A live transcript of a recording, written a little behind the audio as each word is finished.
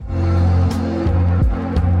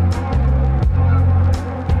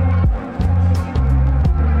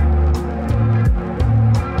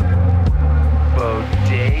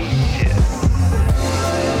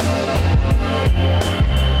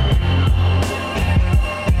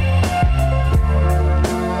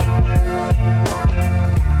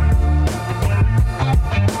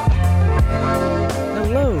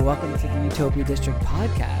Utopia District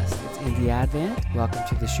podcast. It's Indie Advent. Welcome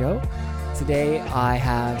to the show. Today I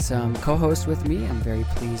have some co-hosts with me. I'm very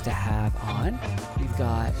pleased to have on. We've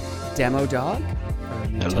got Demo Dog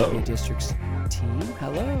from the Utopia District's team.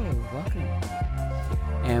 Hello, welcome.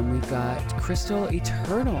 And we've got Crystal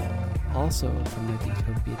Eternal, also from the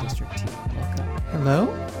Utopia District team. Welcome. Hello.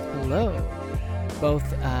 Hello.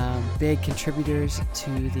 Both big contributors to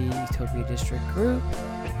the Utopia District group,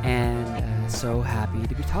 and so happy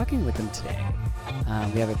to be talking with them today.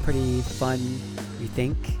 We have a pretty fun, we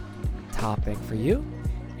think, topic for you,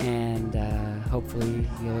 and hopefully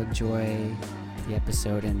you'll enjoy the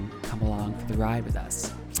episode and come along for the ride with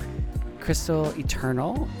us. Crystal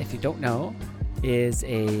Eternal, if you don't know, is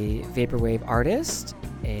a vaporwave artist,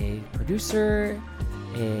 a producer,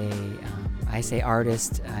 I say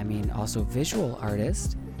artist, I mean also visual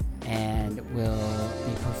artist, and will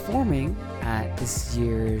be performing at this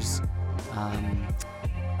year's, I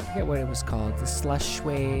forget what it was called, the Slush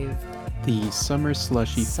Wave. The Summer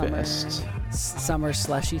Slushy Fest. Summer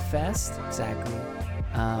Slushy Fest, exactly.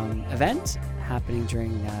 Event happening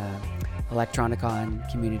during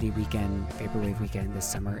Electronicon Community Weekend, Vaporwave Weekend this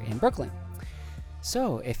summer in Brooklyn.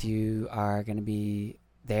 So if you are going to be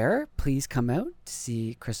there, please come out to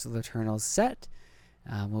see Crystal Eternal's set.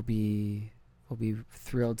 We'll be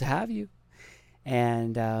thrilled to have you.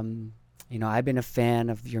 And I've been a fan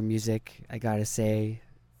of your music, I gotta say,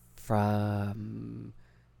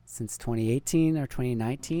 since 2018 or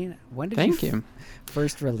 2019. When did you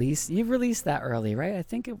first release? You released that early, right? I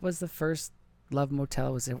think it was the first Love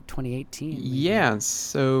Motel was in 2018. Maybe. Yeah,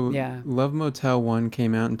 so Love Motel 1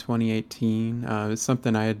 came out in 2018. It was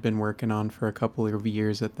something I had been working on for a couple of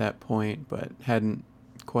years at that point, but hadn't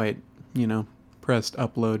quite, pressed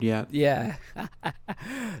upload yet. Yeah,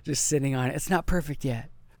 just sitting on it. It's not perfect yet.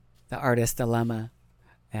 The artist dilemma.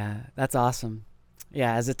 Yeah, that's awesome.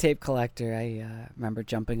 Yeah, as a tape collector, I remember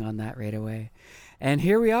jumping on that right away. And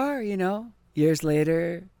here we are, years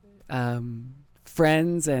later,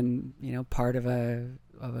 friends and part of a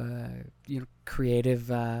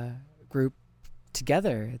creative group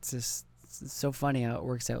together. It's so funny how it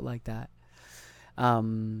works out like that.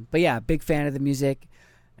 But yeah, big fan of the music,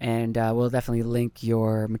 and we'll definitely link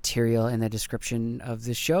your material in the description of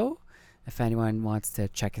the show if anyone wants to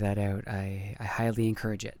check that out. I highly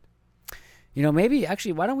encourage it. Maybe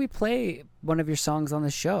actually, why don't we play one of your songs on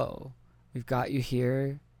the show? We've got you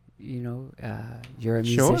here. You're a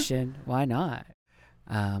musician. Sure. Why not?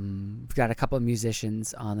 We've got a couple of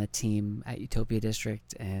musicians on the team at Utopia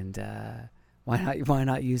District, and why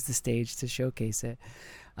not use the stage to showcase it?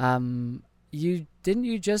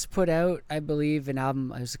 You just put out, I believe, an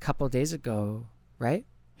album? It was a couple of days ago, right?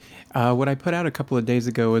 What I put out a couple of days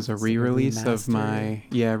ago was a re-release of my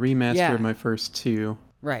remaster of my first two.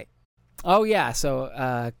 Right. Oh yeah.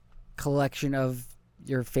 So collection of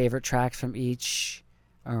your favorite tracks from each,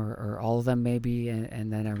 or all of them maybe,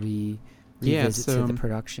 and then a revisit to the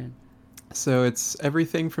production. So it's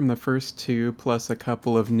everything from the first two plus a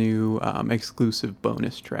couple of new exclusive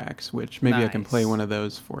bonus tracks, which maybe I can play one of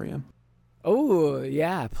those for you. Oh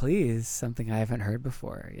yeah, please. Something I haven't heard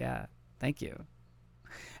before. Yeah, thank you.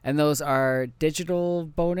 And those are digital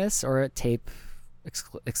bonus or a tape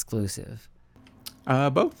exclusive?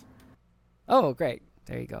 Both. Oh, great.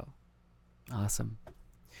 There you go. Awesome.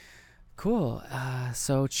 Cool.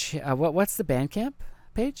 So what's the Bandcamp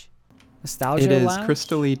page? Nostalgia It is Lounge?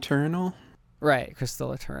 Crystal Eternal. Right,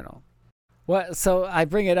 Crystal Eternal. What? So I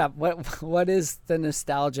bring it up. What is the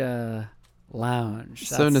Nostalgia Lounge?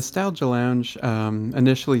 So Nostalgia Lounge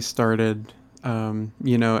initially started,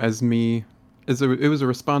 as me. It was a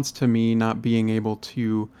response to me not being able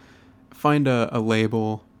to find a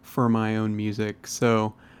label for my own music.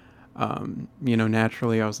 So,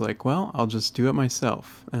 naturally I was like, well, I'll just do it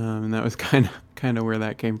myself. And that was kind of where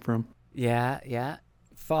that came from. Yeah.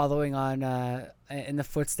 Following on in the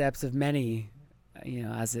footsteps of many,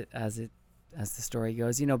 as the story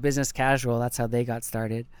goes. Business Casual, that's how they got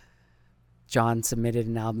started. John submitted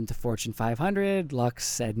an album to Fortune 500. Lux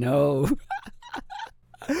said no.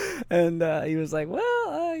 And he was like, well,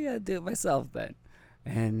 I gotta do it myself then.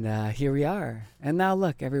 And here we are. And now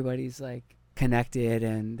look, everybody's like connected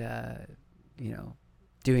and,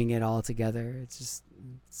 doing it all together. It's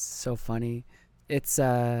so funny. It's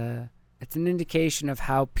an indication of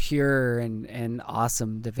how pure and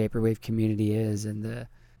awesome the vaporwave community is. And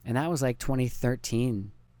that was like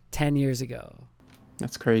 2013, 10 years ago.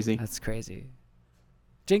 That's crazy.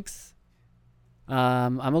 Jinx. I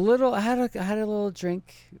had a little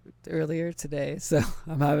drink earlier today, so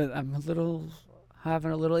I'm having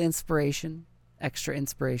a little extra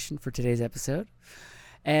inspiration for today's episode.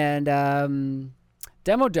 And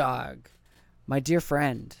Demo Dog, my dear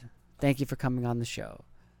friend, thank you for coming on the show.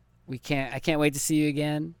 I can't wait to see you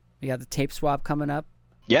again. We got the tape swap coming up.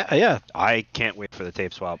 Yeah. I can't wait for the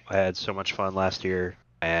tape swap. I had so much fun last year,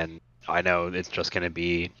 and I know it's just going to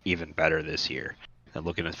be even better this year. I'm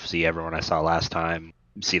looking to see everyone I saw last time,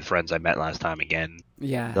 see the friends I met last time again.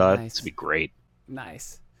 Yeah, It's nice. going to be great.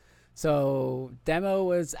 Nice. So demo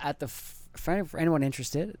was at the for anyone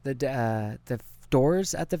interested, the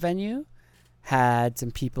doors at the venue had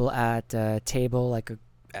some people at a table like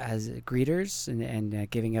as greeters and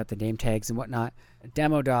giving out the name tags and whatnot.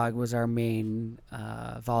 Demo Dog was our main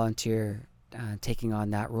volunteer taking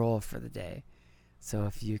on that role for the day. So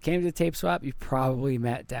if you came to the tape swap, you probably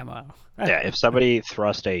met Demo. Yeah, if somebody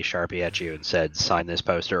thrust a Sharpie at you and said, sign this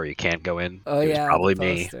poster or you can't go in, Oh, it was yeah, probably the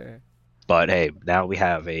me. poster. But hey, now we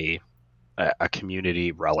have a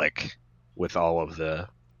community relic with all of the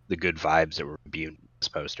good vibes that were imbued in this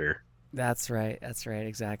poster. That's right,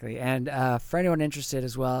 exactly. And for anyone interested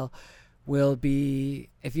as well, will be,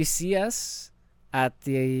 if you see us at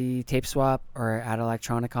the tape swap or at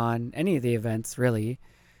Electronicon, any of the events really,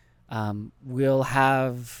 we'll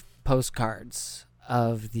have postcards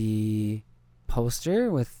of the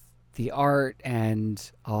poster with the art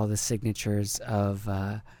and all the signatures of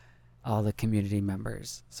all the community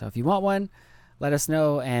members. So if you want one, let us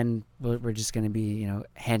know, and we're just going to be,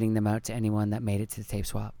 handing them out to anyone that made it to the tape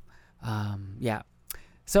swap. Yeah.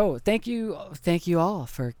 So thank you all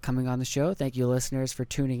for coming on the show. Thank you, listeners, for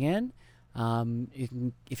tuning in. You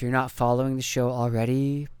can, if you're not following the show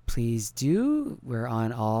already, please do. We're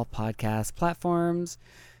on all podcast platforms: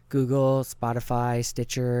 Google, Spotify,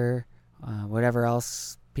 Stitcher, whatever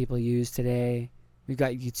else people use today. We've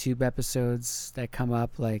got YouTube episodes that come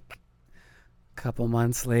up like a couple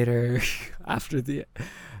months later after the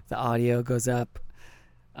audio goes up.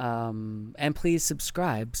 And please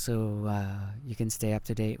subscribe so you can stay up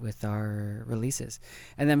to date with our releases.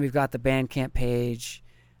 And then we've got the Bandcamp page.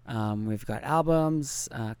 We've got albums,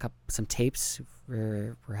 some tapes.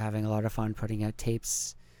 We're having a lot of fun putting out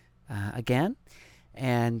tapes again.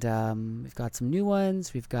 And we've got some new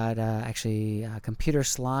ones. We've got actually Computer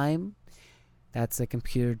Slime. That's a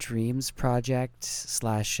Computer Dreams project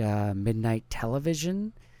 / Midnight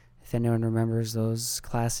Television, if anyone remembers those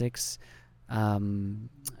classics.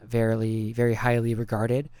 Very, very highly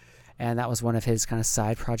regarded. And that was one of his kind of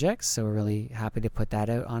side projects. So we're really happy to put that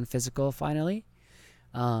out on physical finally.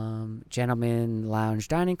 Gentleman Lounge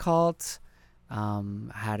Dining Cult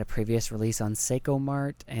had a previous release on Seiko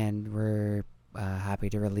Mart, and we're happy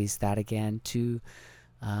to release that again to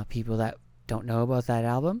people that don't know about that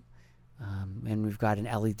album. And we've got an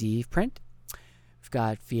LED print. We've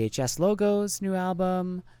got VHS Logos new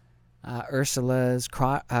album, Ursula's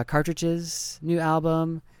Cartridges new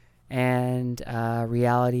album, and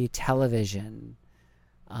Reality Television.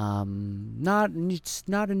 Not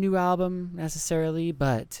a new album necessarily,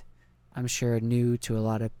 but I'm sure new to a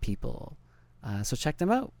lot of people. So check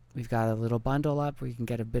them out. We've got a little bundle up where you can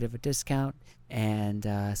get a bit of a discount and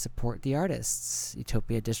support the artists.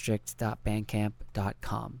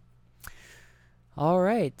 utopiadistrict.bandcamp.com. All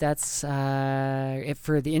right, that's it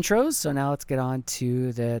for the intros. So now let's get on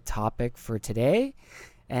to the topic for today.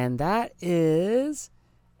 And that is,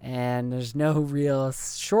 and there's no real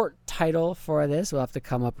short title for this. We'll have to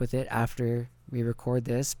come up with it after we record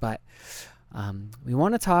this. But we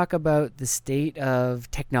want to talk about the state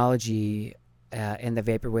of technology in the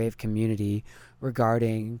Vaporwave community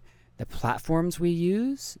regarding the platforms we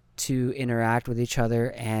use to interact with each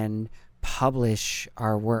other and publish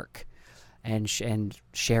our work. And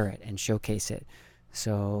share it and showcase it.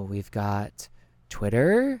 So we've got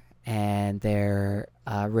Twitter and their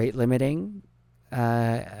rate limiting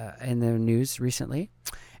in the news recently,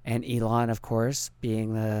 and Elon, of course,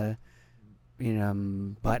 being the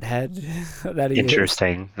butthead that he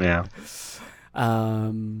Interesting, is. Yeah.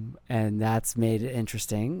 And that's made it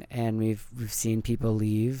interesting. And we've seen people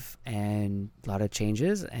leave and a lot of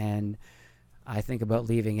changes. And I think about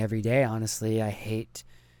leaving every day. Honestly, I hate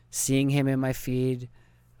seeing him in my feed.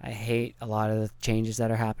 I hate a lot of the changes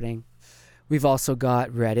that are happening. We've also got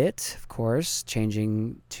Reddit, of course,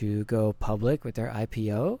 changing to go public with their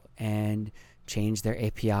IPO and change their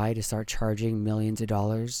API to start charging millions of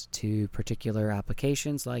dollars to particular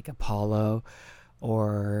applications like Apollo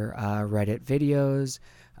or Reddit videos,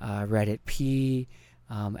 Reddit P,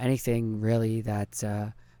 anything really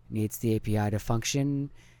that needs the API to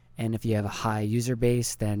function. And if you have a high user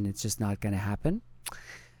base, then it's just not going to happen.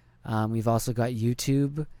 We've also got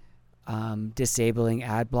YouTube disabling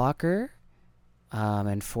ad blocker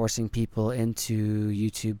and forcing people into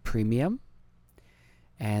YouTube Premium.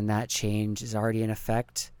 And that change is already in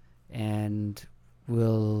effect and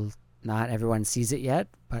will Not everyone sees it yet,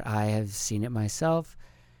 but I have seen it myself,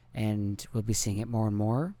 and we'll be seeing it more and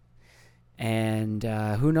more. And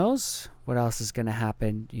who knows what else is going to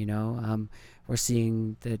happen? We're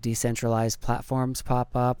seeing the decentralized platforms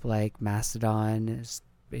pop up, like Mastodon is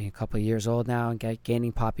being a couple of years old now and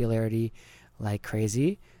gaining popularity like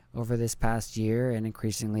crazy over this past year and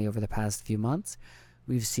increasingly over the past few months.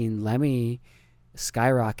 We've seen Lemmy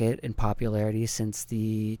skyrocket in popularity since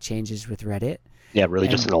the changes with Reddit. Yeah, really,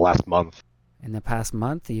 just in the last month. In the past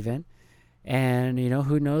month, even. And,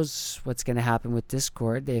 who knows what's going to happen with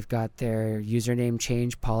Discord. They've got their username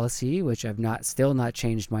change policy, which I've still not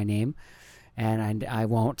changed my name. And I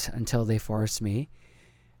won't until they force me.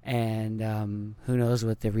 And who knows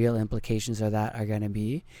what the real implications of that are going to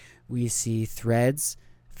be. We see Threads,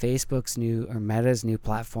 Meta's new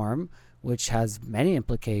platform, which has many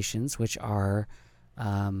implications, which are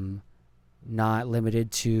not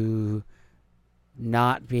limited to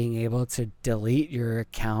not being able to delete your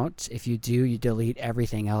account. If you do, you delete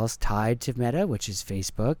everything else tied to Meta, which is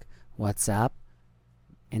Facebook, WhatsApp,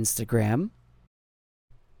 Instagram.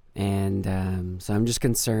 And so I'm just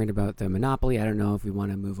concerned about the monopoly. I don't know if we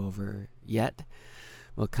want to move over yet.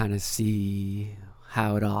 We'll kind of see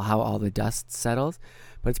how all the dust settles.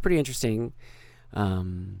 But it's pretty interesting.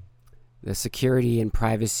 The security and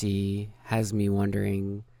privacy has me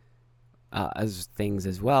wondering as things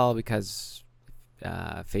as well, because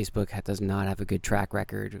Facebook does not have a good track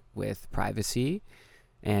record with privacy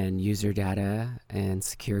and user data and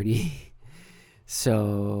security.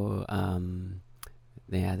 So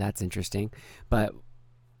yeah, that's interesting. But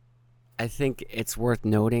I think it's worth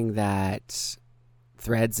noting that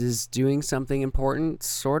Threads is doing something important,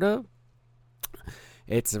 sort of.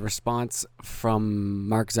 It's a response from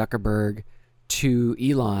Mark Zuckerberg to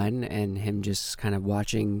Elon and him just kind of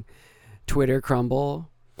watching Twitter crumble.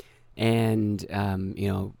 And,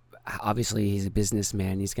 obviously he's a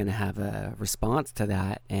businessman. He's going to have a response to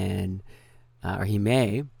that, and or he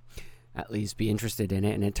may at least be interested in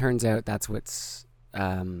it. And it turns out that's what's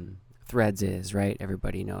Threads is, right?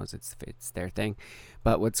 Everybody knows it's their thing.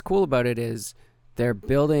 But what's cool about it is they're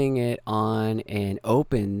building it on an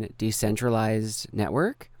open, decentralized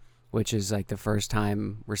network, which is like the first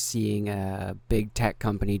time we're seeing a big tech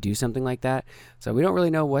company do something like that. So we don't really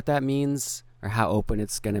know what that means or how open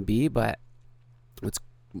it's going to be, but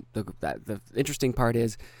the interesting part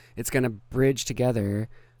is it's going to bridge together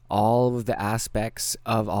all of the aspects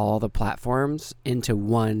of all the platforms into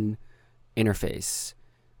one interface,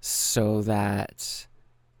 so that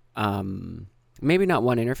maybe not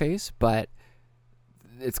one interface, but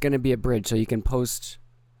it's going to be a bridge, so you can post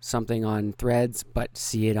something on Threads but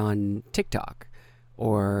see it on TikTok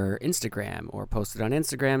or Instagram, or post it on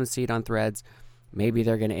Instagram and see it on Threads. Maybe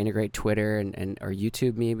they're going to integrate Twitter and or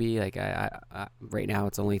YouTube. Maybe like I right now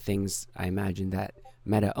it's only things I imagine that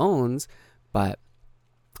Meta owns, but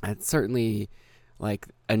it's certainly like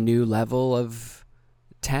a new level of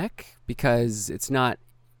tech, because it's not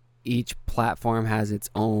each platform has its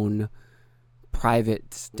own private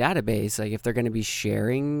database. Like if they're going to be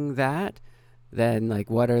sharing that, then like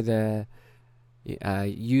what are the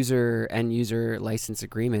user license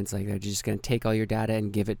agreements? Like they're just going to take all your data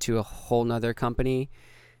and give it to a whole nother company.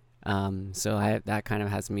 So that kind of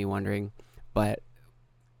has me wondering, but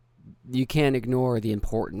you can't ignore the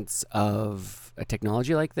importance of a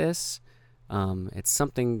technology like this. It's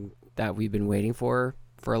something that we've been waiting for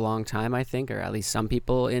a long time, I think, or at least some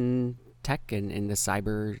people in tech and in the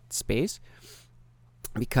cyber space,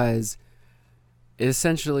 because it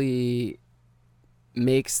essentially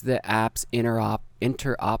makes the apps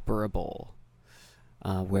interoperable,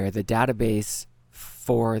 where the database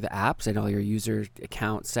for the apps and all your user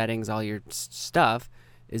account settings, all your stuff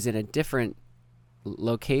is in a different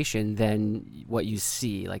location than what you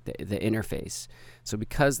see, like the interface. So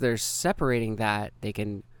because they're separating that, they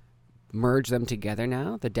can merge them together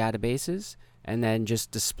now, the databases, and then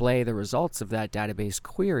just display the results of that database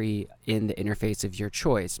query in the interface of your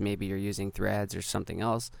choice. Maybe you're using Threads or something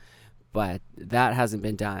else, but that hasn't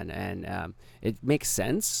been done. And it makes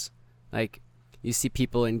sense. Like you see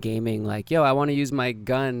people in gaming like, yo, I want to use my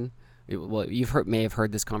gun. Well, may have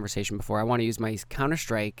heard this conversation before. I want to use my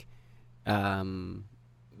Counter-Strike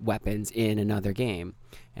weapons in another game.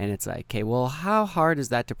 And it's like, okay, well, how hard is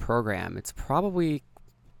that to program? It's probably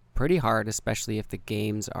pretty hard, especially if the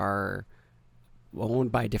games are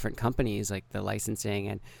owned by different companies, like the licensing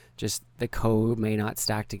and just the code may not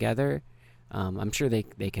stack together. I'm sure they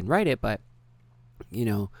can write it, but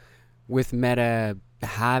with Meta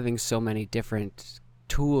having so many different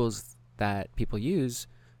tools that people use,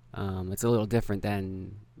 it's a little different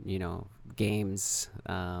than games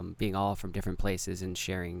being all from different places and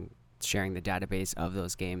sharing sharing the database of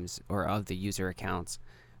those games or of the user accounts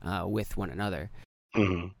with one another.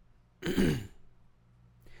 Mm-hmm.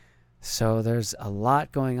 So there's a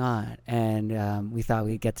lot going on, and we thought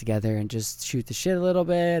we'd get together and just shoot the shit a little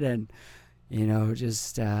bit, and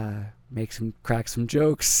just crack some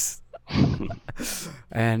jokes,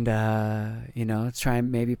 and try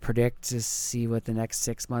and maybe predict to see what the next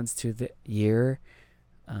 6 months to the year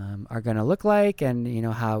are going to look like, and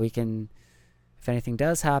how we can, if anything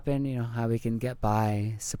does happen, how we can get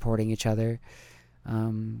by supporting each other,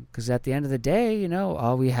 because at the end of the day,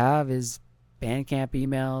 all we have is Bandcamp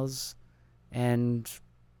emails and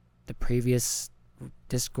the previous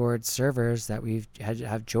Discord servers that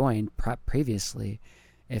have joined previously,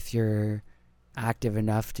 if you're active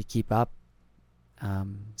enough to keep up.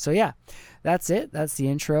 So yeah, that's it. That's the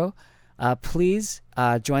intro. Please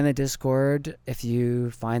join the Discord if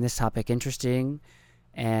you find this topic interesting,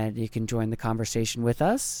 and you can join the conversation with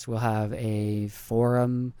us. We'll have a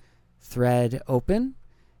forum thread open,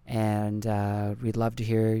 and we'd love to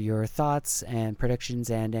hear your thoughts and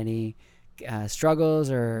predictions and any struggles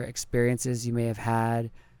or experiences you may have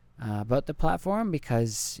had about the platform,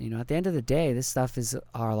 because at the end of the day, this stuff is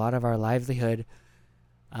a lot of our livelihood.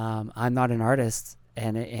 I'm not an artist,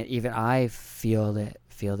 and even I feel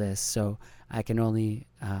this, so I can only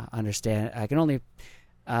understand. I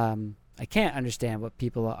can't understand what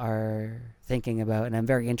people are thinking about, and I'm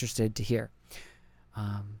very interested to hear.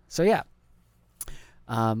 So yeah.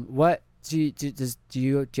 What do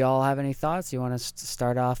y'all have any thoughts? You want to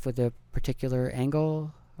start off with a particular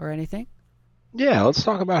angle or anything? Yeah, let's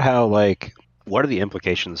talk about how, what are the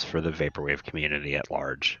implications for the vaporwave community at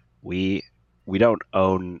large? We don't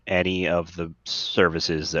own any of the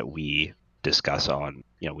services that we discuss on.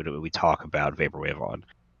 We talk about vaporwave on.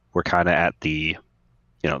 We're kind of at the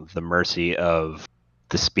mercy of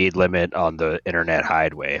the speed limit on the internet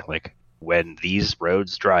highway. Like, when these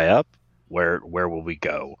roads dry up, where will we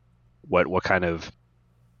go? What kind of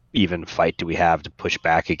even fight do we have to push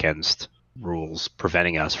back against rules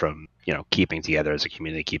preventing us from keeping together as a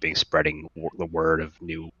community, spreading the word of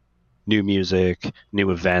new music,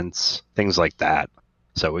 new events, things like that?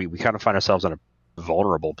 So we kind of find ourselves in a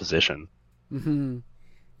vulnerable position. Mm-hmm.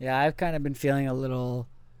 Yeah, I've kind of been feeling a little,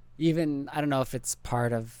 even, I don't know if it's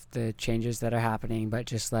part of the changes that are happening, but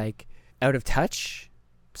just like out of touch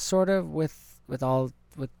sort of with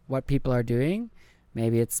what people are doing.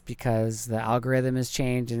 Maybe it's because the algorithm has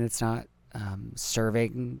changed and it's not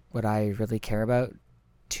serving what I really care about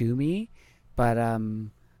to me. But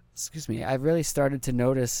excuse me, I've really started to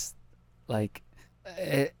notice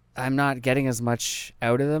I'm not getting as much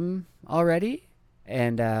out of them already,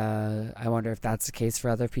 and I wonder if that's the case for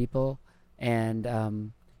other people.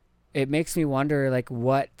 And it makes me wonder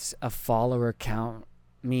what a follower count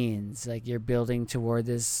means. You're building toward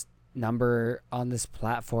this number on this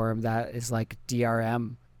platform that is like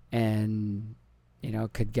DRM, and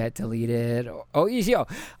could get deleted.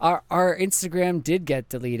 Our Instagram did get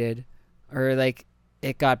deleted, or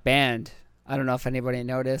it got banned. I don't know if anybody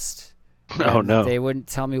noticed. Oh no, they wouldn't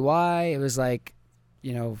tell me why. It was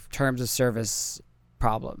terms of service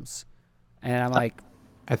problems, and I'm like,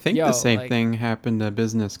 I think the same thing happened to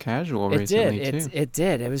Business Casual recently too. It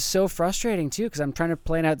did. It was so frustrating too, because I'm trying to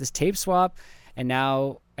plan out this tape swap, and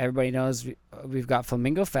now everybody knows we've got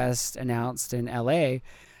Flamingo Fest announced in LA,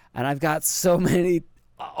 and I've got so many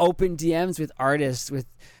open DMs with artists, with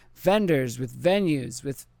vendors, with venues,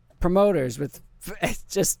 with promoters, with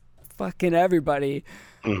just fucking everybody.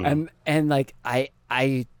 Mm-hmm. And I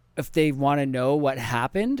if they want to know what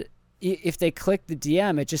happened, if they click the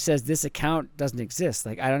DM, it just says this account doesn't exist.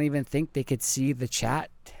 I don't even think they could see the chat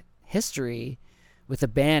history with a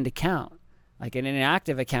banned account. In an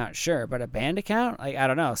inactive account, sure, but a banned account, I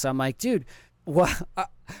don't know. So I'm like, dude, what?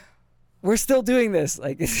 We're still doing this.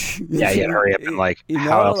 Yeah, you hurry up and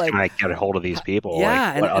how else can I get a hold of these people?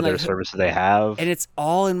 Yeah, what other services they have? And it's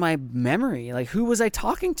all in my memory. Who was I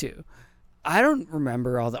talking to? I don't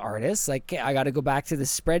remember all the artists. I got to go back to the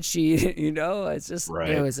spreadsheet. It's just right.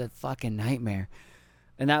 It was a fucking nightmare.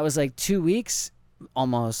 And that was 2 weeks,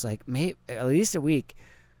 almost maybe at least a week,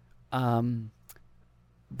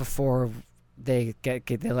 before they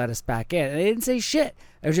let us back in. And they didn't say shit.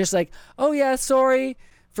 It was just oh yeah, sorry,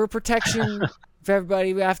 for protection for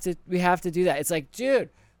everybody, we have to do that. It's dude,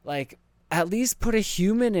 at least put a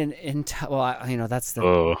human in that's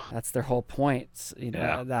their whole point.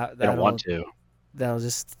 Yeah, that they don't want to. That'll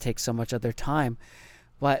just take so much of their time.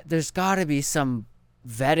 But there's got to be some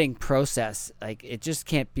vetting process. It just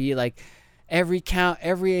can't be every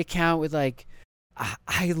account with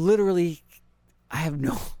I literally, I have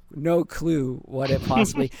no no clue what it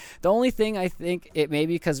possibly. The only thing I think it may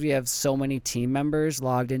be because we have so many team members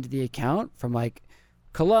logged into the account from like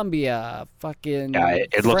Colombia, fucking Yeah,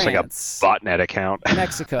 it looks like a France, botnet account.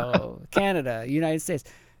 Mexico, Canada, United States.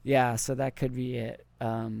 Yeah, so that could be it.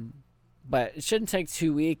 But it shouldn't take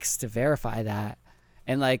 2 weeks to verify that.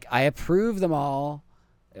 And like I approve them all.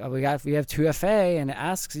 We have 2FA and it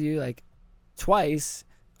asks you like twice,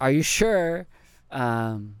 are you sure?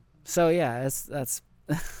 So yeah, that's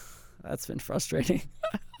that's been frustrating.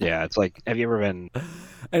 Yeah, it's like, have you ever been?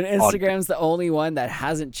 And Instagram's the only one that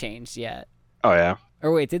hasn't changed yet. Oh yeah.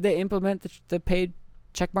 Or wait, did they implement the paid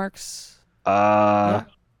check marks? I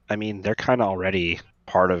mean, they're kind of already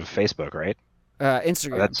part of Facebook, right?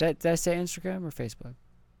 Instagram. Did I say Instagram or Facebook?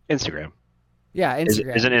 Instagram. Yeah,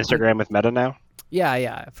 Instagram. Isn't Instagram with Meta now?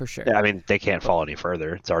 Yeah, for sure. Yeah, I mean, they can't fall any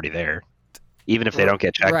further. It's already there. Even if they don't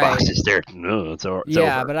get checkboxes, it's over.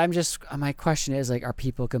 But my question is like, are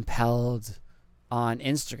people compelled on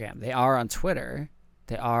Instagram? They are on Twitter.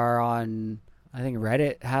 They are on, I think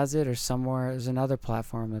Reddit has it or somewhere. There's another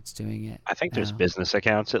platform that's doing it. I think there's business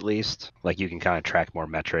accounts at least. Like you can kind of track more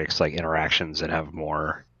metrics, like interactions, and have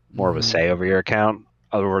more of a say over your account.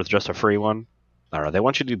 Other words, just a free one. I don't know. They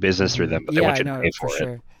want you to do business through them, but they want you to pay for it.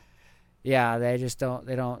 Sure. Yeah, they just don't.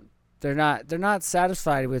 They're not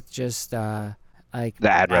satisfied with just like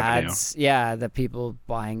the ad ads. revenue. Yeah, the people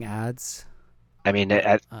buying ads. I mean,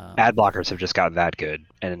 ad blockers have just gotten that good,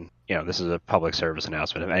 and this is a public service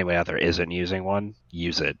announcement. If anyone out there isn't using one,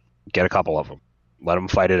 use it. Get a couple of them. Let them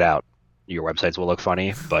fight it out. Your websites will look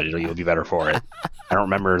funny, but you'll be better for it. I don't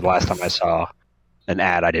remember the last time I saw an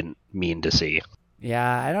ad I didn't mean to see.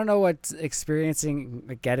 Yeah, I don't know what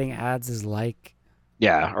getting ads is like.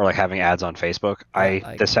 Yeah, or like having ads on Facebook. I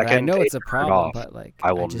know it's a problem, but like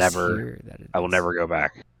I will never go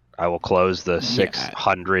back. I will close the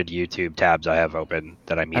 600 YouTube tabs I have open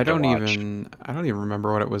that I mean to watch. I don't even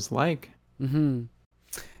remember what it was like. Mm-hmm.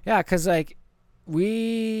 Yeah, because like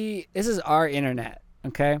this is our internet,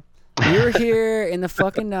 okay? We were here in the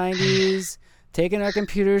fucking 90s, taking our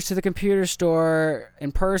computers to the computer store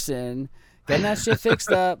in person, getting that shit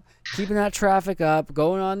fixed up, keeping that traffic up,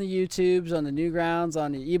 going on the YouTubes, on the Newgrounds,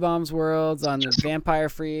 on the E-Bombs Worlds, on the Vampire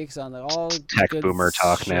Freaks, on the all tech boomer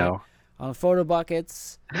talk shit, now, on the Photo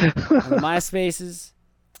Buckets, on the MySpaces,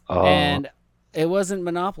 and it wasn't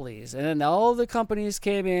monopolies. And then all the companies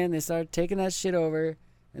came in, they started taking that shit over,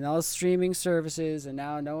 and all the streaming services, and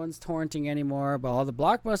now no one's torrenting anymore, but all the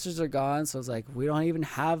blockbusters are gone, so it's like we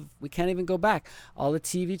can't even go back. All the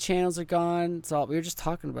TV channels are gone. We were just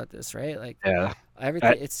talking about this, right? Like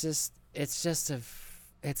everything. It's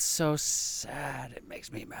so sad. It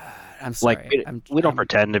makes me mad. I'm sorry. Like we don't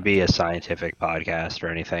pretend to be a scientific podcast or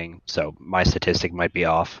anything, so my statistic might be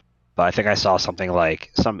off, but I think I saw something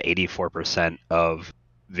like some 84% of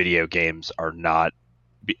video games are not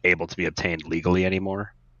able to be obtained legally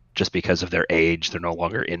anymore. Just because of their age, they're no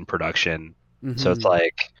longer in production. Mm-hmm. So it's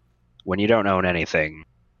like when you don't own anything,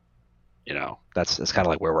 that's kind of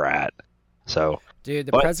like where we're at. So, dude,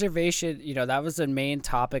 the preservation, that was the main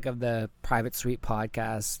topic of the Private Suite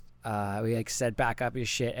podcast. We like said back up your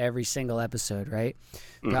shit every single episode, right?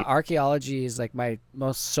 Mm-hmm. The archaeology is like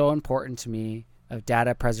so important to me of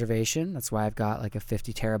data preservation. That's why I've got like a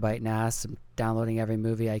 50 terabyte NAS. I'm downloading every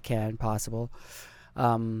movie I can possible.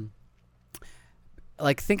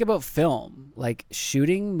 Like think about film, like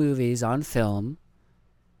shooting movies on film,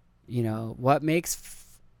 what makes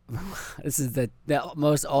this is the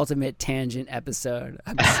most ultimate tangent episode.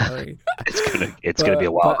 I'm sorry. it's gonna be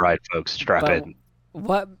a wild ride, folks. Strap in.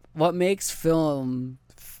 What makes film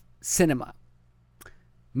cinema?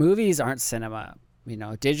 Movies aren't cinema.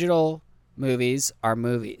 Digital movies are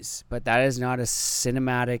movies, but that is not a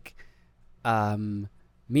cinematic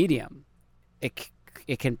medium.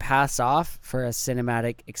 It can pass off for a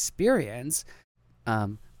cinematic experience,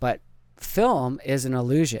 but film is an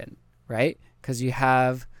illusion, right? Because you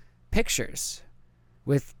have pictures.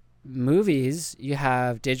 With movies, you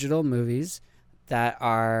have digital movies that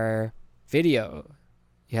are video.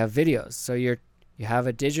 You have videos. So you have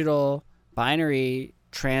a digital binary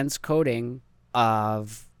transcoding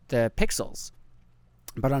of the pixels.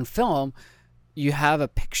 But on film, you have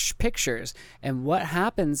pictures. And what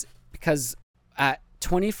happens, because at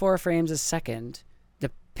 24 frames a second, the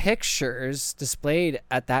pictures displayed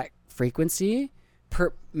at that frequency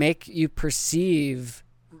make you perceive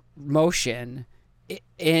motion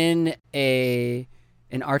in an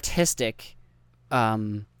artistic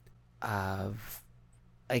like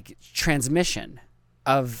transmission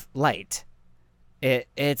of light.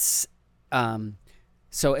 It's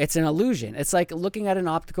so it's an illusion. It's like looking at an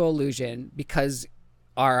optical illusion because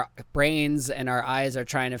our brains and our eyes are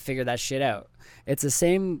trying to figure that shit out. It's the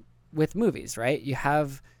same with movies, right? You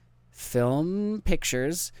have film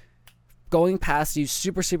pictures going past you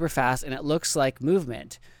super, super fast, and it looks like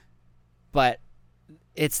movement. But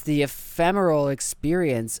it's the ephemeral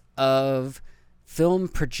experience of film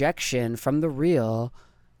projection from the real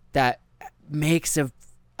that makes a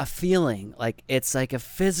feeling. Like, it's like a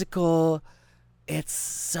physical, it's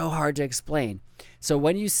so hard to explain. So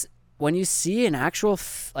when you see an actual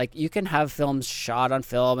like, you can have films shot on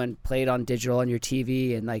film and played on digital on your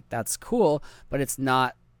TV, and like, that's cool, but it's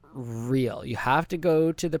not real. You have to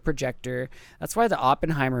go to the projector. That's why the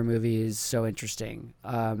Oppenheimer movie is so interesting,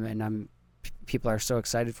 and people are so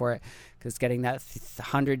excited for it, because it's getting that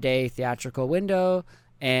 100-day theatrical window,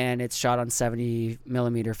 and it's shot on 70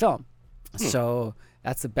 millimeter film. So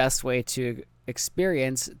that's the best way to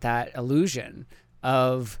experience that illusion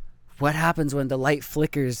of what happens when the light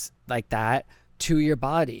flickers like that to your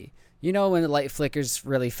body. You know, when the light flickers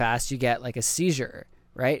really fast, you get like a seizure,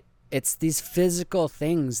 right? It's these physical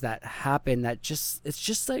things that happen that it's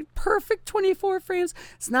just like perfect 24 frames.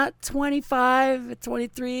 It's not 25,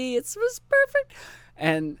 23. It's perfect.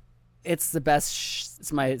 And it's the best.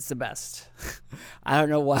 It's the best. I don't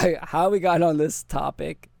know how we got on this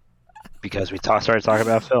topic. Because we started talking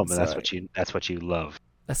about film, and that's what you love.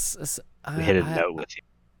 We hit a note with you.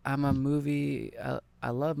 I'm a movie. I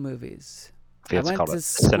love movies. I went to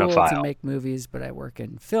school to make movies, but I work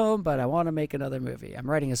in film. But I want to make another movie. I'm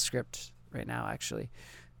writing a script right now, actually.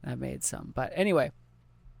 I've made some, but anyway,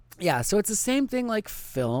 yeah. So it's the same thing like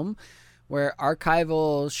film, where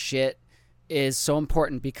archival shit is so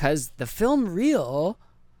important, because the film reel,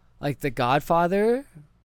 like The Godfather,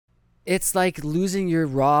 it's like losing your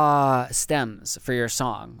raw stems for your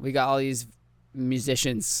song. We got all these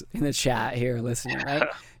musicians in the chat here listening, right?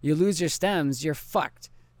 You lose your stems, you're fucked.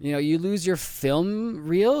 You know, you lose your film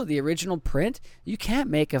reel, the original print, you can't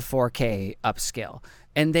make a 4K upscale.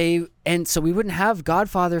 And so we wouldn't have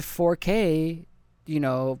Godfather 4K, you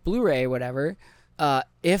know, Blu-ray, whatever,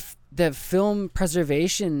 if the film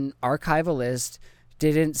preservation archivalist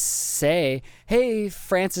didn't say, hey,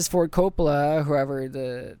 Francis Ford Coppola, whoever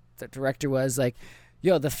the director was, like,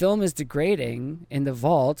 yo, the film is degrading in the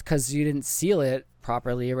vault because you didn't seal it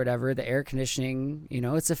properly or whatever, the air conditioning, you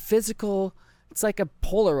know, it's a physical, it's like a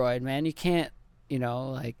Polaroid, man. You can't, you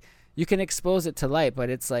know, like, you can expose it to light, but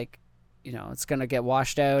it's like, you know, it's gonna get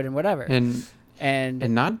washed out and whatever.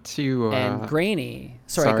 And not to and grainy.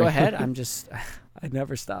 Sorry, go ahead. I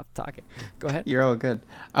never stop talking. Go ahead. You're all good.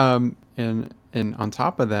 And on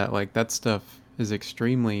top of that, like, that stuff is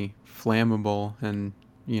extremely flammable and,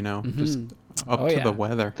 you know, just up to the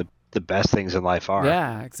weather. The best things in life are.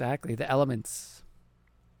 Yeah, exactly. The elements.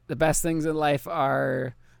 The best things in life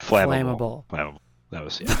are flammable. That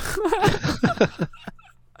was, yeah.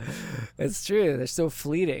 It's true. They're so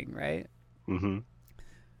fleeting, right? Mm-hmm.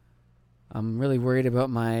 I'm really worried about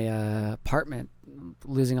my apartment,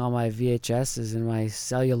 losing all my VHSs and my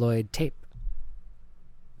celluloid tape,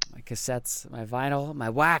 my cassettes, my vinyl, my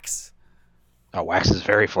wax. Oh, wax is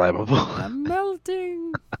very flammable. I'm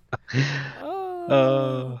melting.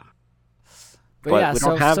 But yeah, we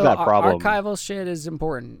don't have that problem. Archival shit is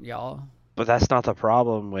important, y'all. But that's not the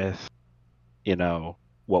problem with, you know,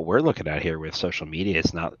 what we're looking at here with social media.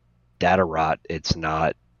 It's not data rot. It's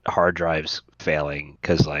not hard drives failing,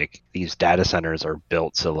 because like these data centers are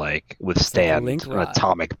built to like withstand an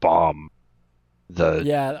atomic bomb.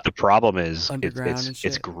 The problem is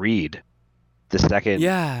it's greed. The second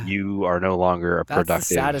you are no longer a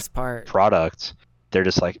productive product, they're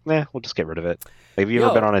just like, nah, we'll just get rid of it. Like, have you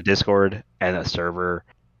ever been on a Discord and a server,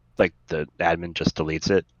 like the admin just deletes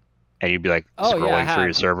it, and you'd be like scrolling through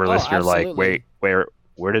your server list, and you're like, wait,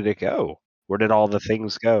 where did it go? Where did all the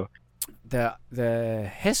things go? The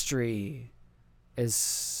history is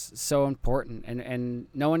so important, and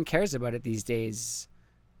no one cares about it these days.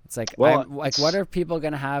 It's like, what are people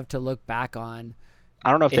gonna have to look back on?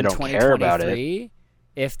 I don't know if they don't care about it.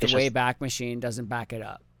 If the Wayback Machine doesn't back it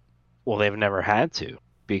up. Well, they've never had to,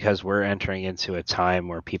 because we're entering into a time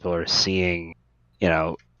where people are seeing, you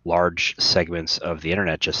know, large segments of the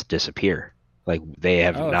internet just disappear. Like, they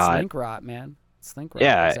have not. It's link rot, man. It's link rot.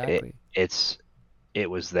 Yeah, exactly. It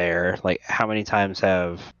was there. Like, how many times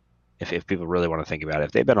if people really want to think about it,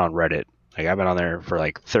 if they've been on Reddit, like, I've been on there for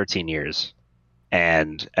like 13 years,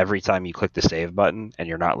 and every time you click the save button and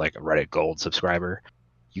you're not like a Reddit Gold subscriber,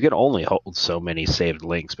 you can only hold so many saved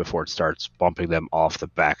links before it starts bumping them off the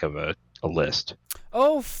back of a list.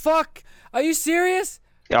 Oh, fuck. Are you serious?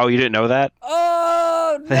 Oh, you didn't know that?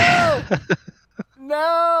 Oh, no.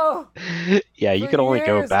 No. Yeah, you can only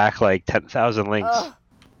go back like 10,000 links.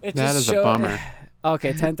 That is a bummer.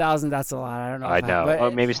 Okay, 10,000. That's a lot. I don't know. I know. But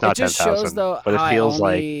Oh, maybe it's not it just 10,000, shows though but it how I feels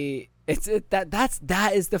like only.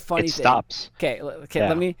 That is the funny it thing. stops. Okay. Yeah.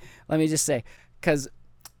 Let me just say, because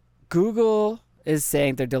Google is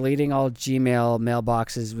saying they're deleting all Gmail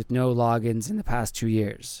mailboxes with no logins in the past 2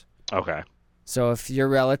 years. Okay. So if your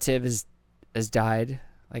relative has died,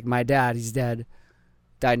 like my dad, he's dead,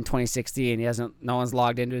 died in 2016. No one's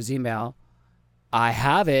logged into his email. I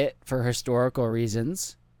have it for historical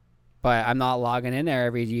reasons, but I'm not logging in there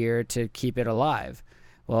every year to keep it alive.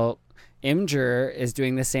 Well, Imgur is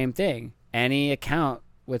doing the same thing. Any account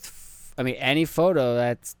any photo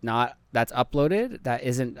that's uploaded that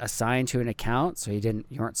isn't assigned to an account, so you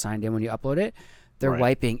weren't signed in when you upload it, they're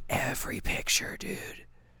wiping every picture, dude.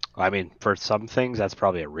 I mean, for some things, that's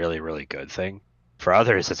probably a really, really good thing. For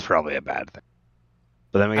others, it's probably a bad thing.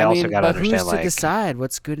 But then we also got to understand, who's to decide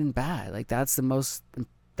what's good and bad? Like that's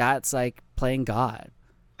like playing God.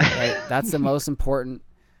 Right? That's the most important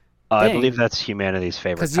thing. I believe that's humanity's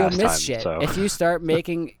favorite pastime. Because you'll miss shit so. if you start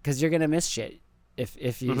making. Because you're gonna miss shit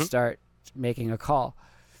if you start making a call,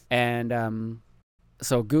 and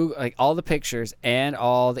so Google, like, all the pictures and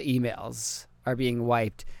all the emails are being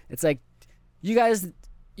wiped. It's like, you guys,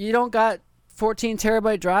 you don't got 14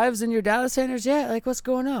 terabyte drives in your data centers yet? Like, what's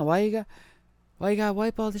going on? Why you gotta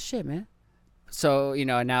wipe all this shit, man? So,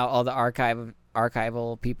 now all the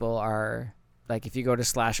archival people are, like, if you go to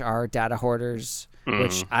 /r data hoarders,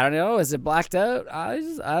 which I don't know, is it blacked out? I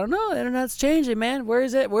don't know. The internet's changing, man. Where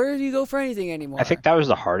is it? Where do you go for anything anymore? I think that was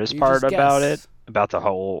the hardest part about it, about the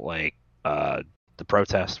whole, like, the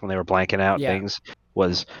protest when they were blanking out things,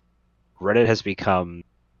 was Reddit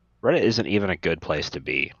isn't even a good place to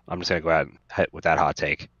be. I'm just going to go out with that hot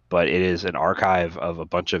take. But it is an archive of a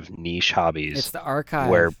bunch of niche hobbies. It's the archive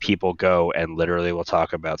where people go and literally will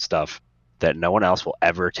talk about stuff that no one else will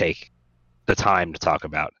ever take the time to talk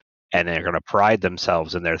about. And they're going to pride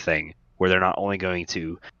themselves in their thing, where they're not only going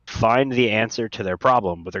to find the answer to their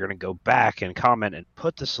problem, but they're going to go back and comment and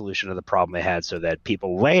put the solution to the problem they had, so that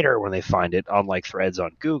people later, when they find it, unlike threads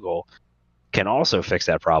on Google, can also fix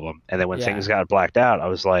that problem. And then when things got blacked out, I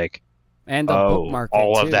was like, and bookmark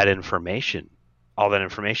all it of too. that information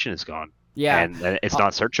is gone. Yeah. And it's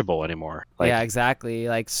not searchable anymore. Like, yeah, exactly.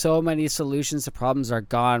 Like, so many solutions to problems are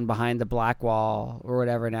gone behind the black wall or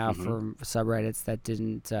whatever now for subreddits that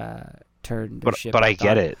didn't turn their shit But I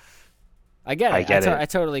get on. it. I get it. I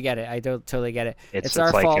totally get it. I totally get it. It's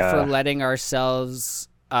our fault for letting ourselves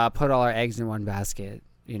put all our eggs in one basket.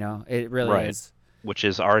 It really is. Which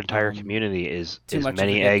is, our entire community is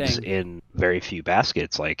many eggs in very few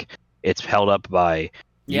baskets. Like, it's held up by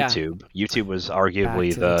YouTube. YouTube was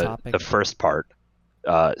arguably the first part.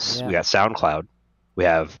 We got SoundCloud. We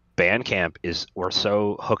have Bandcamp. We're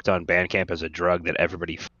so hooked on Bandcamp as a drug that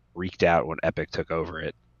everybody freaked out when Epic took over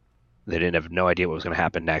it. They didn't have no idea what was going to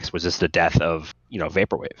happen next. Was this the death of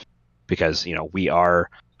Vaporwave? Because we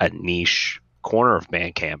are a niche corner of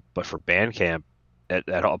Bandcamp, but for Bandcamp,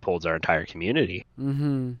 that upholds our entire community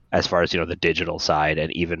as far as the digital side, and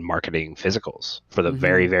even marketing physicals for the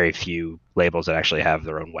very, very few labels that actually have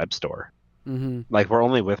their own web store. Like, we're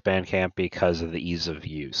only with Bandcamp because of the ease of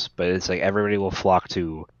use, but it's like everybody will flock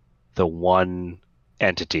to the one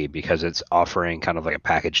entity because it's offering kind of like a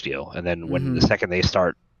package deal. And then when the second they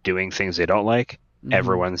start doing things they don't like,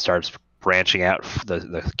 everyone starts branching out,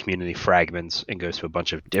 the community fragments and goes to a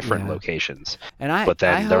bunch of different locations. But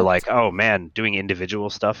then they're like, oh man, doing individual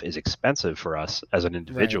stuff is expensive for us as an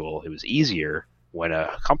individual. Right. It was easier when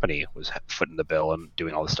a company was footing the bill and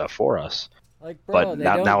doing all the stuff for us. Like, bro, but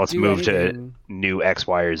now let's move to a new X,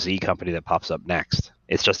 Y, or Z company that pops up next.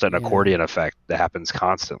 It's just an accordion effect that happens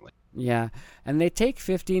constantly. Yeah, and they take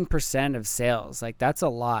 15% of sales. Like, that's a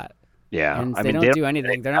lot. Yeah, and they don't do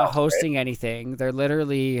anything. They're not hosting anything. They're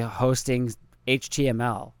literally hosting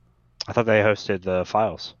HTML. I thought they hosted the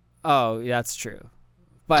files. Oh, that's true.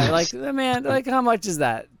 But like, man, like, how much is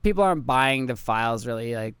that? People aren't buying the files,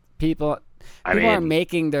 really. Like, people aren't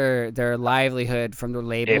making their livelihood from the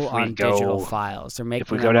label on digital files. They're making.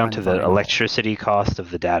 If we go down to the electricity cost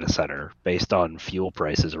of the data center based on fuel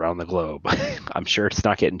prices around the globe, I'm sure it's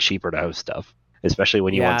not getting cheaper to host stuff. Especially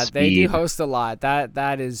when you want speed. Yeah, they do host a lot.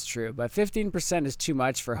 That is true. But 15% is too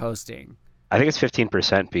much for hosting. I think it's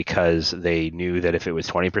 15% because they knew that if it was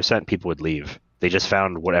 20%, people would leave. They just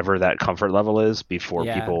found whatever that comfort level is before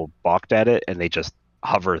people balked at it, and they just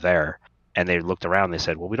hover there. And they looked around, they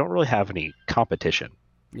said, well, we don't really have any competition.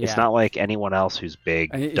 Yeah. It's not like anyone else who's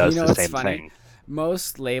big does the same thing.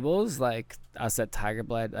 Most labels, like us at Tiger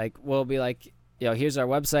Blood, like, will be like, here's our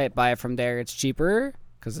website, buy it from there, it's cheaper,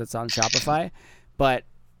 because it's on Shopify. But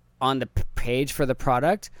on the page for the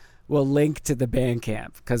product, will link to the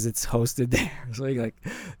Bandcamp because it's hosted there. So like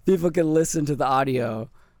people can listen to the audio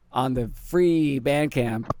on the free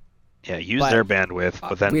Bandcamp. Yeah, use their bandwidth,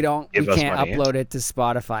 but then we give us can't money. upload it to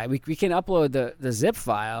Spotify. We can upload the zip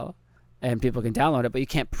file and people can download it, but you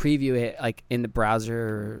can't preview it like in the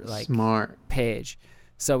browser like Smart page.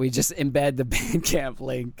 So we just embed the Bandcamp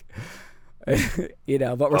link.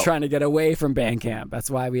 But we're trying to get away from Bandcamp. That's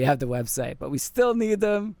why we have the website, but we still need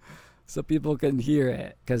them so people can hear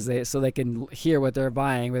it so they can hear what they're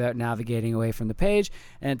buying without navigating away from the page,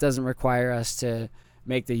 and it doesn't require us to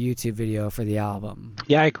make the YouTube video for the album.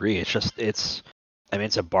 Yeah, I agree. It's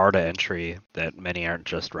a bar to entry that many aren't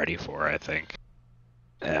just ready for, I think.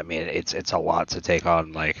 I mean, it's a lot to take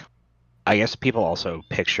on. Like, I guess people also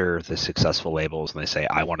picture the successful labels and they say,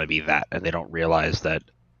 I want to be that, and they don't realize that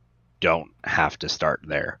don't have to start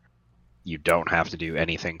there. You don't have to do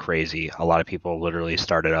anything crazy. A lot of people literally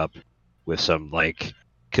started up with some like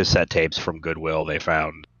cassette tapes from Goodwill they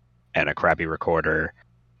found and a crappy recorder,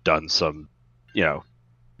 done some,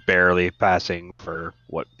 barely passing for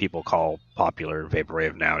what people call popular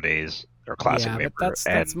vaporwave nowadays, or classic vapor. But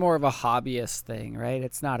that's more of a hobbyist thing, right?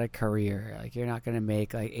 It's not a career. Like, you're not going to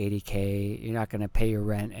make like $80K. You're not going to pay your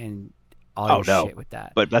rent and all your shit with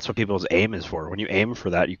that. But that's what people's aim is for. When you aim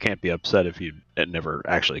for that, you can't be upset if it never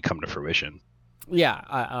actually come to fruition. Yeah,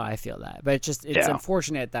 I feel that. But it's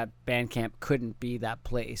unfortunate that Bandcamp couldn't be that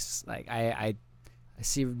place. Like, I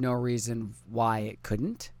see no reason why it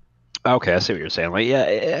couldn't. Okay, I see what you're saying. Like,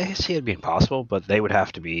 yeah, I see it being possible, but they would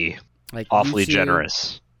have to be like awfully YouTube,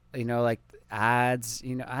 generous. Like ads.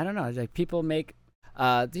 I don't know. Like, people make.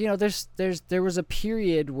 There was a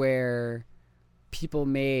period where people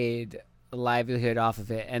made a livelihood off of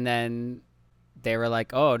it, and then they were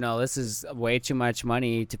like, "Oh no, this is way too much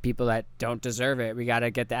money to people that don't deserve it. We got to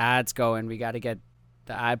get the ads going. We got to get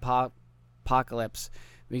the apocalypse.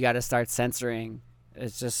 We got to start censoring."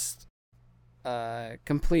 It's just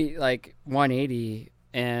complete like 180,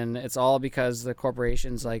 and it's all because the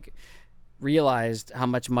corporations like realized how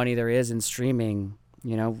much money there is in streaming.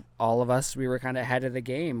 All of us, we were kind of ahead of the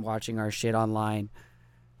game watching our shit online,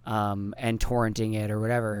 and torrenting it or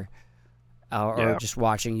whatever, or just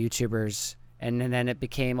watching YouTubers. And then it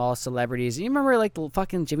became all celebrities. You remember like the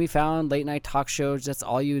fucking Jimmy Fallon late night talk shows? That's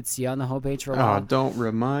all you would see on the homepage for a while. Oh, don't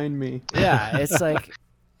remind me. Yeah, it's like,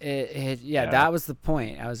 that was the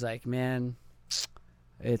point. I was like, man,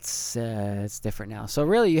 it's different now. So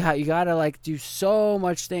really, you gotta like do so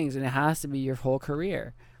much things, and it has to be your whole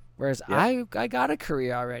career. Whereas I got a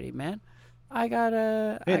career already, man. No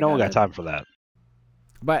one got time for that.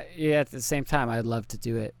 But at the same time, I'd love to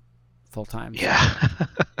do it full time. Yeah.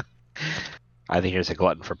 I think you're just a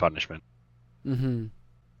glutton for punishment. Mm-hmm.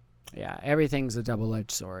 Yeah, everything's a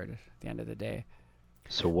double-edged sword at the end of the day.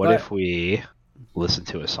 So what if we listen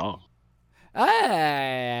to a song?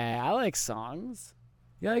 I like songs.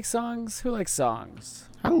 You like songs? Who likes songs?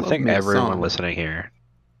 I think everyone listening here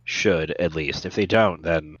should, at least. If they don't,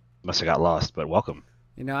 then must have got lost, but welcome.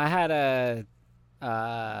 I had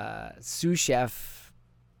a sous chef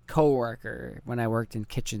co-worker when I worked in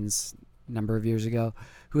kitchens a number of years ago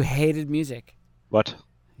who hated music. What?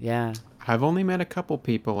 Yeah. I've only met a couple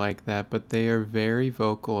people like that, but they are very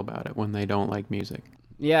vocal about it when they don't like music.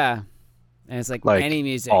 Yeah. And it's like any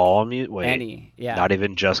music. All music? Wait. Any. Yeah. Not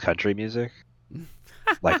even just country music?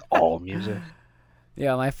 Like all music?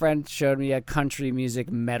 Yeah, my friend showed me a country music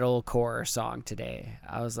metalcore song today.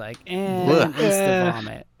 I was like, insta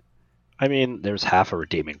vomit. I mean, there's half a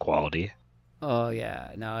redeeming quality. Oh,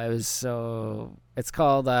 yeah. No, it was so... It's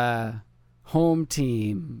called Home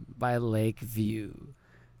Team by Lakeview.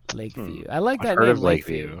 I like that name, I've heard of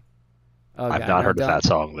Lakeview. Oh, I've not heard of that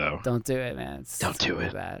song, though. Don't do it, man. Don't do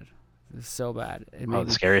it. Bad. It's so bad.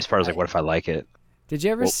 The scariest part is like, what if I like it? Did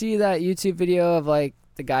you ever see that YouTube video of like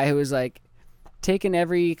the guy who was like taking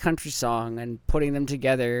every country song and putting them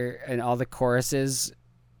together, and all the choruses,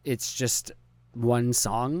 it's just one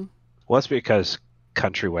song? Well, that's because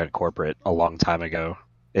country went corporate a long time ago.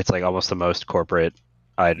 It's like almost the most corporate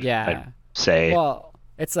I'd say. Well,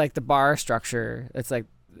 it's like the bar structure. It's like,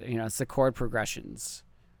 it's the chord progressions.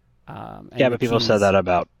 But people said that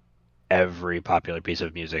about every popular piece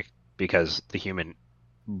of music because the human,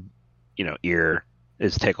 ear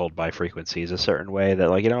is tickled by frequencies a certain way that,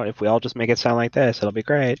 like, if we all just make it sound like this, it'll be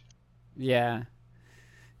great. Yeah.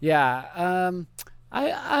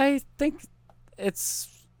 I think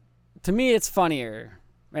to me it's funnier,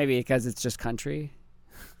 maybe because it's just country.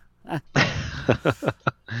 But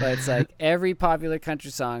it's like every popular country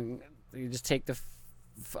song, you just take a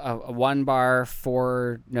 1-bar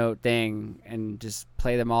 4-note thing and just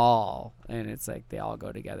play them all, and it's like they all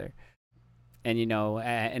go together. And in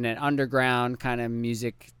an underground kind of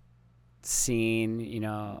music scene,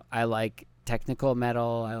 I like technical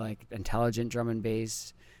metal. I like intelligent drum and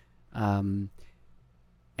bass. And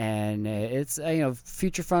it's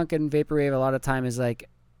future funk and vaporwave a lot of time is like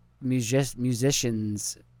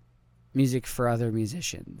musicians, music for other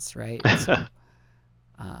musicians, right? So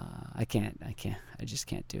I just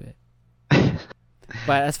can't do it.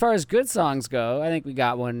 But as far as good songs go, I think we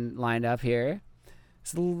got one lined up here.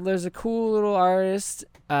 So there's a cool little artist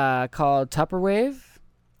called Tupperwave.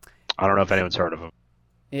 I don't know if anyone's heard of him.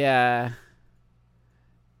 Yeah.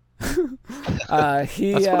 That's what I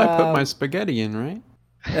put my spaghetti in, right?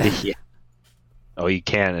 Yeah. Oh, you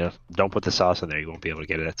can. Don't put the sauce in there. You won't be able to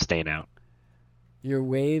get that stain out. Your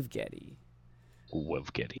wave getty.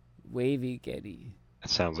 Wavy getty. That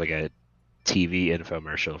sounds like a TV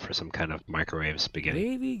infomercial for some kind of microwave spaghetti.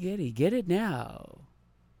 Wavy getty. Get it now.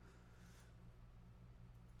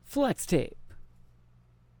 Flex tape.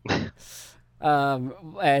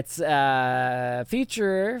 It's a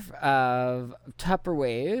feature of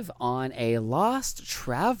Tupperwave on a Lost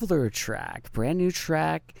Traveler track. Brand new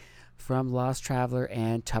track from Lost Traveler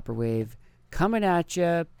and Tupperwave coming at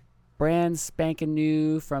you. Brand spanking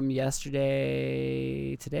new from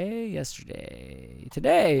yesterday. Today.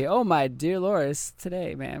 Oh my dear Lord, it's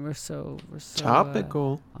today, man. We're so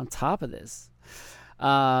topical on top of this.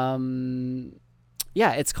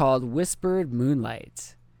 Yeah, it's called Whispered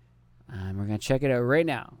Moonlight. We're going to check it out right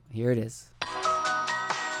now. Here it is.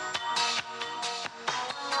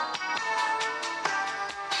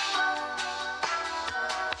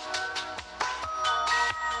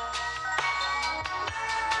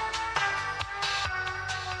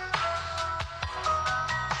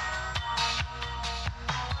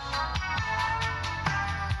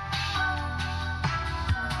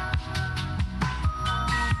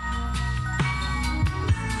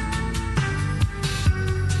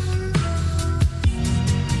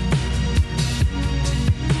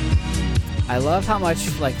 I love how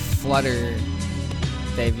much like flutter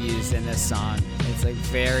they've used in this song. It's like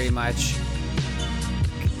very much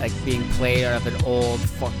like being played out of an old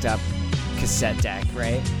fucked up cassette deck,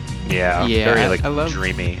 right? Yeah. Very I love,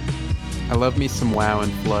 dreamy. I love me some wow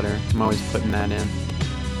and flutter. I'm always putting that in.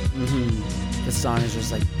 Mm-hmm. This song is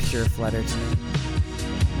just like pure flutter to me.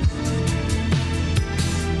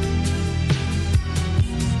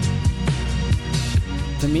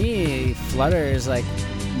 To me, flutter is like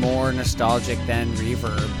more nostalgic than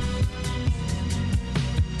reverb.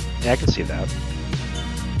 Yeah, I can see that.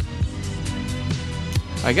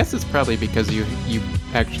 I guess it's probably because you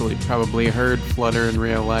actually probably heard flutter in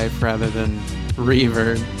real life rather than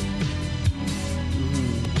reverb.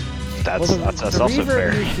 Mm-hmm. That's the also reverb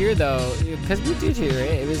fair. You hear though, because we do too,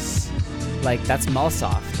 right? It was like that's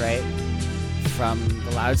Mulsoft, right? From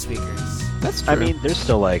the loudspeakers. That's true. I mean, there's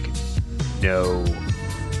still like no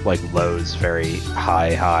like lows, very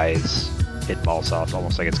high highs in Mulsoft,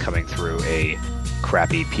 almost like it's coming through a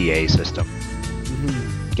crappy PA system.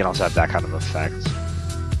 Mm-hmm. You can also have that kind of effect.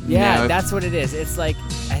 Yeah, that's what it is. It's like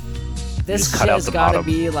this shit has got to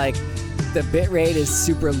be like the bit rate is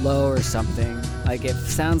super low or something. Like it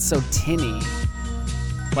sounds so tinny,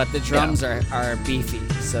 but the drums are beefy,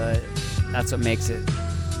 so that's what makes it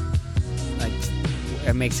like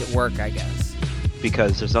it makes it work, I guess.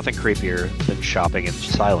 Because there's nothing creepier than shopping in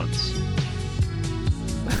silence.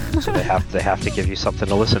 So they have to give you something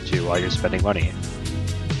to listen to while you're spending money.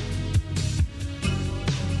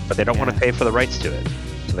 But they don't want to pay for the rights to it.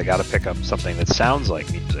 So they got to pick up something that sounds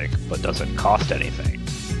like music but doesn't cost anything.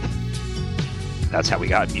 That's how we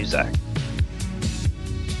got Muzak.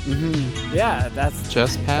 Mm-hmm. Yeah, that's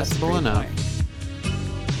just passable enough. Point.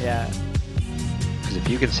 Yeah. Because if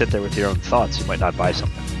you can sit there with your own thoughts, you might not buy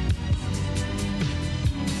something.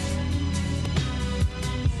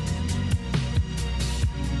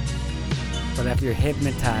 But if you're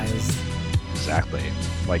hypnotized. Exactly.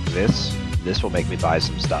 Like this will make me buy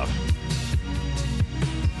some stuff.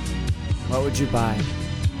 What would you buy?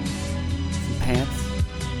 Some pants?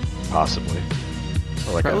 Possibly.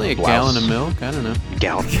 Or like probably a gallon of milk. I don't know. A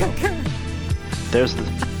gallon of milk.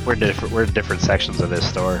 We're in different sections of this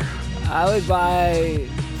store. I would buy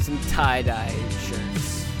some tie-dye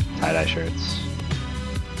shirts. Tie-dye shirts.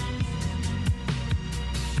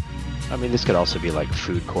 I mean, this could also be like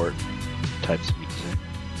food court types of music.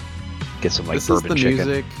 Get some like this bourbon chicken. This is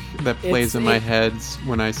the music that plays in my head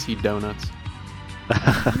when I see donuts.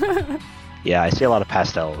 Yeah, I see a lot of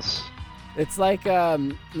pastels. It's like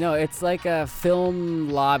it's like a film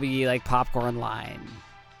lobby, like popcorn line.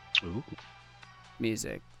 Ooh.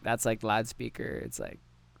 Music. That's like loudspeaker. It's like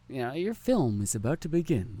your film is about to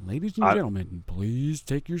begin. Ladies and gentlemen, please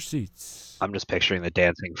take your seats. I'm just picturing the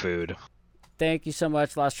dancing food. Thank you so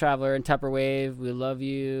much, Lost Traveler and Tupperwave. We love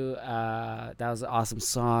you. That was an awesome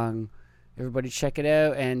song. Everybody check it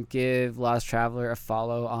out and give Lost Traveler a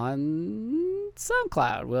follow on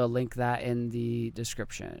SoundCloud. We'll link that in the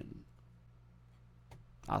description.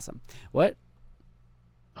 Awesome. What?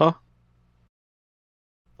 Huh?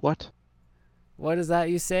 What? What is that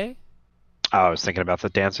you say? I was thinking about the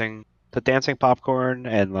dancing popcorn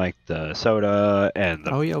and like the soda and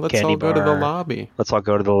the let's candy all go to the bar. lobby. Let's all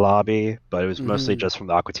go to the lobby, but it was mostly just from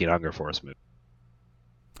the Aqua Teen Hunger Force movie.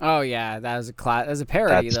 Oh yeah, that was a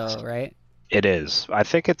parody though, right? It is. I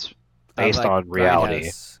think it's based on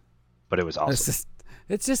reality, but it was awesome.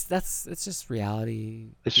 It's just reality.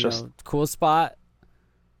 It's just cool spot.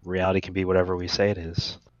 Reality can be whatever we say it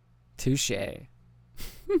is. Touche.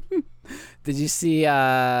 Did you see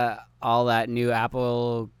all that new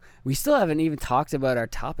Apple? We still haven't even talked about our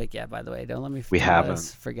topic yet, by the way. Don't let me. We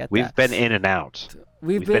haven't. Forget We've that. been in and out.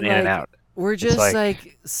 We've been in and out. We're just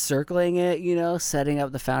like circling it, setting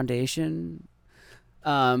up the foundation.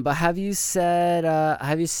 But have you seen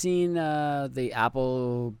the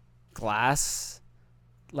Apple Glass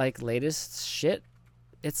latest shit?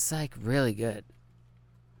 It's really good.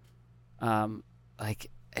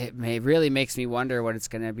 Really makes me wonder what it's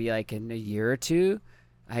gonna be like in a year or two.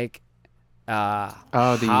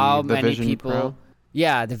 How many Vision people? Pro?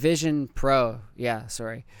 Yeah, the Vision Pro. Yeah,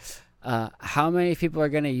 sorry. How many people are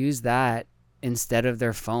gonna use that instead of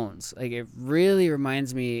their phones? It really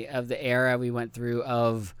reminds me of the era we went through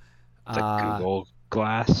of the Google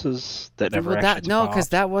glasses that never actually no, because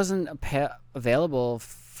that wasn't available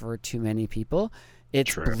for too many people.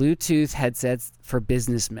 It's true. Bluetooth headsets for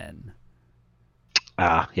businessmen.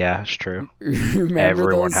 Yeah, it's true. Remember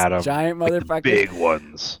everyone those had them, giant motherfuckers, big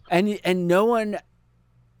ones, and no one,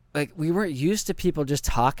 we weren't used to people just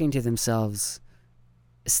talking to themselves,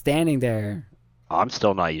 standing there. I'm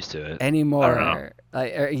still not used to it anymore.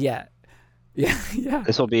 Yeah.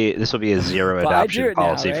 This will be a zero adoption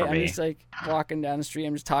policy for me. I'm just walking down the street.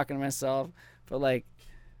 I'm just talking to myself, but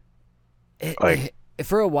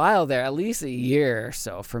for a while there, at least a year or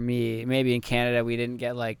so for me. Maybe in Canada we didn't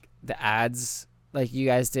get the ads like you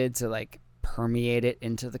guys did to permeate it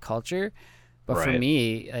into the culture, but for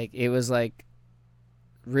me, it was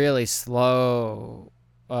really slow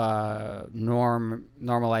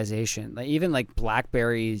normalization. Even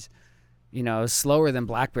BlackBerry's, slower than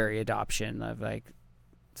BlackBerry adoption of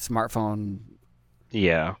smartphone.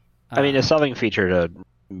 Yeah, I mean, a selling feature to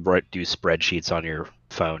do spreadsheets on your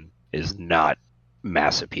phone is not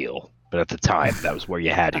mass appeal, but at the time that was where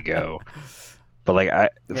you had to go. But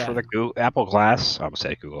for the Apple Glass, I almost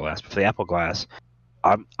said Google Glass, but for the Apple Glass,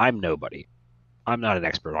 I'm nobody. I'm not an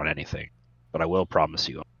expert on anything, but I will promise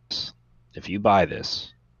you this: if you buy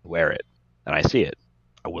this, wear it, and I see it,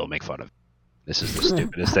 I will make fun of it. This is the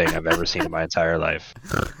stupidest thing I've ever seen in my entire life.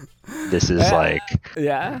 This is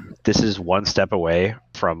this is one step away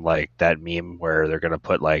from that meme where they're gonna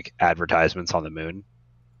put advertisements on the moon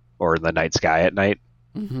or in the night sky at night.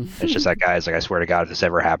 Mm-hmm. It's just that guy's I swear to God, if this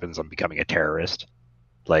ever happens, I'm becoming a terrorist.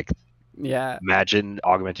 Imagine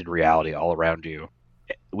augmented reality all around you.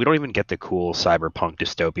 We don't even get the cool cyberpunk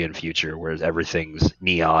dystopian future where everything's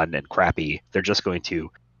neon and crappy. They're just going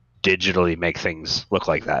to digitally make things look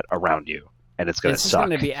like that around you, and it's going to suck. It's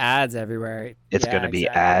going to be ads everywhere. It's going to be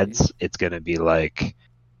ads. It's going to be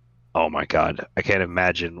oh my God, I can't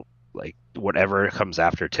imagine whatever comes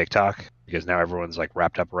after TikTok, because now everyone's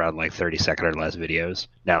wrapped up around 30-second or less videos.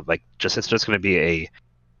 Now it's just going to be a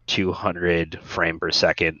 200 frame per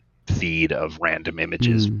second feed of random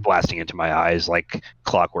images blasting into my eyes like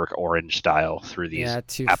Clockwork Orange style through these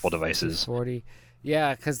Apple devices. 240.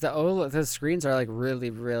 Yeah, because the screens are really,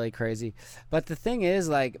 really crazy. But the thing is,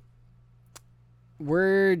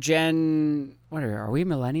 we're are we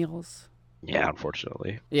millennials? Yeah,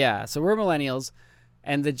 unfortunately. Yeah, so we're millennials,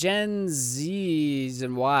 and the Gen Zs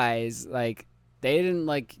and Ys, they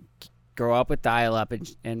didn't grow up with dial-up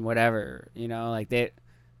and whatever, any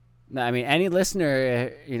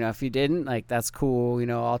listener, if you didn't, that's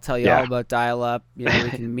cool. I'll tell you all about dial-up. We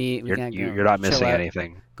can meet. You're not missing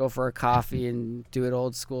anything. Go for a coffee and do it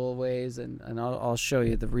old school ways, and I'll show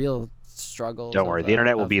you the real struggles. Don't worry, the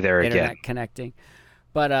internet will be there again. Connecting,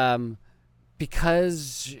 but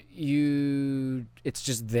because it's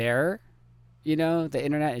just there. The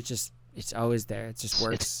internet it's always there. It just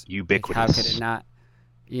works. It's ubiquitous. How could it not?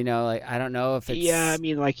 I don't know if it's... Yeah, I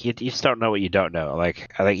mean, you just don't know what you don't know. I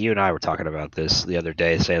think you and I were talking about this the other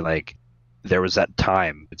day, saying, there was that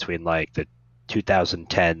time between, the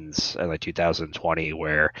 2010s and, 2020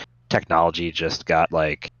 where technology just got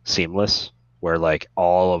like seamless, where like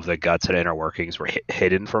all of the guts and inner workings were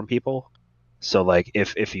hidden from people. So like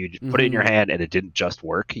if you put it in your Mm-hmm. hand and it didn't just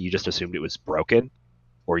work, you just assumed it was broken,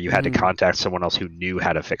 or you had to Mm-hmm. contact someone else who knew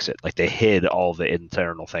how to fix it. Like they hid all the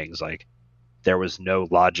internal things. Like there was no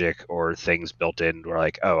logic or things built in where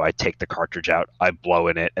like, oh, I take the cartridge out, I blow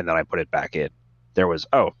in it, and then I put it back in. There was,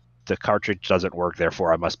 oh, the cartridge doesn't work,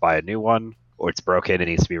 therefore I must buy a new one, or it's broken, it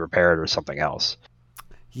needs to be repaired, or something else.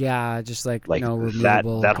 Yeah, just like Like no that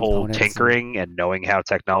removable that whole components and tinkering and knowing how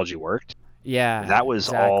technology worked, yeah, that was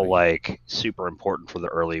all exactly. like super important for the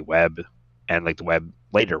early web and like the web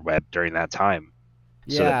later web during that time.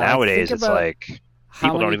 So that Yeah, like think nowadays it's about like how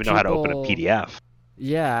people don't many even know how to open a people PDF.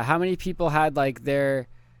 yeah, how many people had like their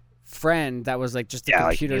friend that was like just a Yeah,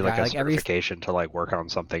 like you computer need like guy. a Like every certification to like work on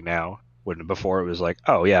something now. When before it was like,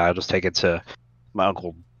 oh yeah, I'll just take it to my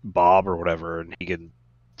uncle Bob or whatever, and he can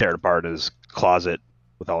tear it apart in his closet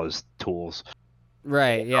with all his tools.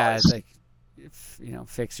 right, All yeah, it's his- like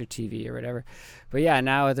fix your TV or whatever. But yeah,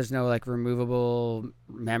 now there's no like removable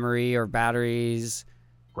memory or batteries.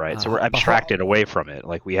 Right, so we're abstracted away from it.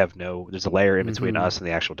 Like we have no, there's a layer in between Mm-hmm. us and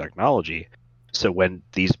the actual technology. So when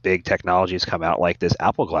these big technologies come out, like this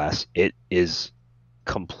Apple Glass, it is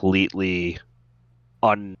completely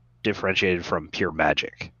undifferentiated from pure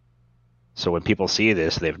magic. So when people see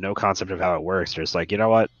this, they have no concept of how it works. They're just like, you know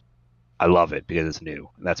what? I love it because it's new,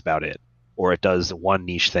 and that's about it. Or it does one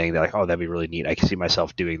niche thing. They're like, oh, that'd be really neat. I can see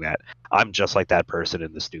myself doing that. I'm just like that person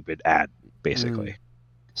in the stupid ad, Mm, basically.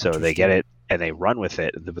 So they get interesting. it and they run with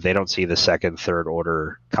it, but they don't see the second, third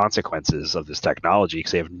order consequences of this technology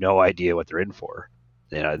because they have no idea what they're in for.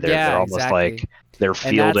 You know, they're Yeah, almost exactly. like they're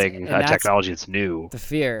fielding And a that's technology that's new. the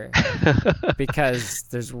fear because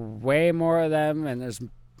there's way more of them and there's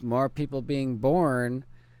more people being born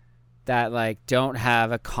that like don't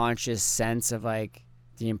have a conscious sense of like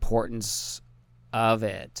the importance of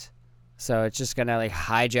it. So it's just gonna like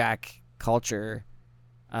hijack culture.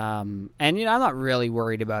 And I'm not really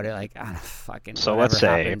worried about it. Like, fucking So whatever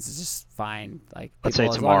happens, it's just fine. Like let's say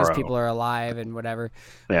people, as long as tomorrow, people are alive and whatever.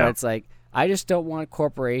 But yeah. it's like I just don't want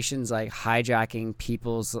corporations like hijacking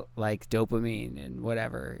people's like dopamine and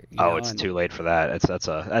whatever, Oh, it's And too late for that.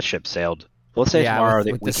 That ship sailed. Let's say yeah, tomorrow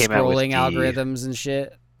that with the we came out with scrolling algorithms and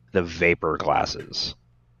shit. the vapor glasses.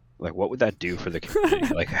 Like, what would that do for the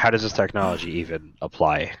community? Like, how does this technology even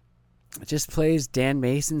apply? It just plays Dan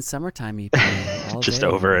Mason's "Summertime" EP all Just day,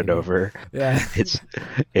 over and baby. over. Yeah.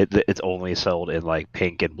 It's only sold in like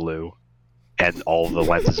pink and blue, and all the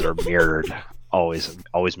lenses are mirrored, always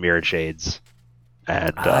mirrored shades.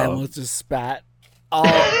 And I almost just spat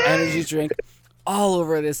all energy drink all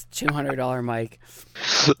over this $200 mic.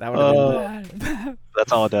 That would have been bad.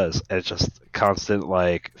 that's all it does. And it's just constant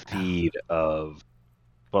like feed of,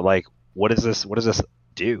 but like, what is this? What does this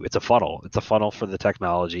do? It's a funnel. It's a funnel for the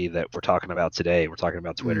technology that we're talking about today. We're talking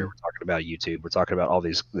about Twitter. Mm. We're talking about YouTube. We're talking about all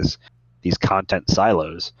these content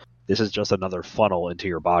silos. This is just another funnel into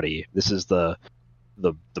your body. This is the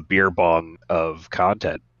beer bong of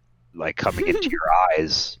content, like coming into your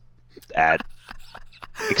eyes at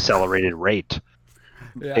accelerated rate.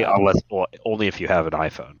 Yeah. Unless, well, only if you have an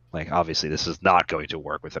iPhone. Like obviously, this is not going to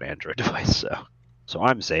work with an Android device. So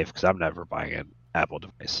I'm safe because I'm never buying an Apple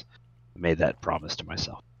device. I made that promise to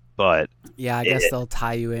myself. But Yeah, I guess they'll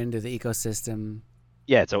tie you into the ecosystem.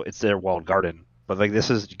 yeah, so it's their walled garden. But like this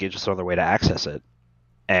is just another way to access it.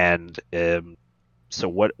 And so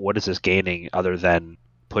what is this gaining other than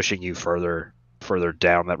pushing you further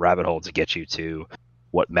down that rabbit hole to get you to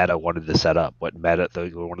what Meta wanted to set up, what Meta they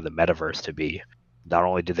wanted the metaverse to be. Not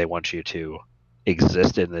only did they want you to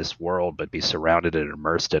exist in this world, but be surrounded and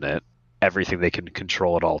immersed in it, everything they can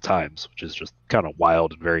control at all times, which is just kind of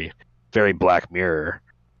wild and very, very Black Mirror.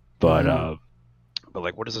 But Mm-hmm. but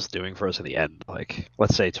like, what is this doing for us in the end? Like,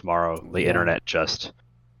 let's say tomorrow the Yeah. internet just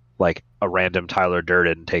like a random Tyler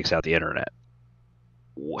Durden takes out the internet.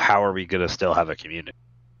 How are we gonna still have a community?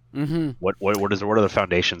 Mm-hmm. What are the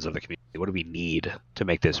foundations of the community? What do we need to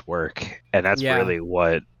make this work? And that's Yeah. really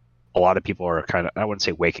what a lot of people are kind of, I wouldn't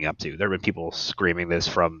say waking up to. There have been people screaming this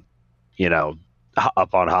from, you know,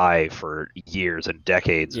 up on high for years and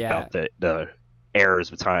decades Yeah. about the errors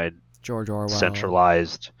behind George Orwell.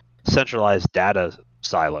 centralized data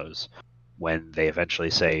silos when they eventually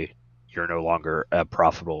say you're no longer a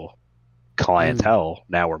profitable clientele.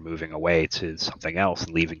 Now we're moving away to something else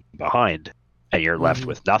and leaving you behind, and you're left Mm-hmm.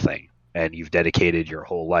 with nothing, and you've dedicated your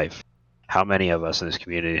whole life. How many of us in this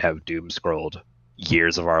community have doom scrolled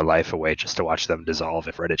years of our life away just to watch them dissolve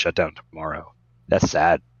if Reddit shut down tomorrow? That's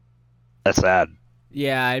sad. That's sad.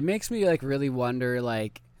 Yeah, it makes me like really wonder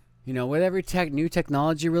like whatever new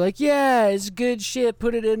technology, we're like, yeah, it's good shit.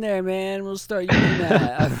 Put it in there, man. We'll start using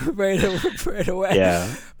that right away.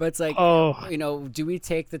 Yeah. But it's like, do we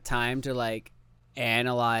take the time to like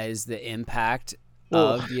analyze the impact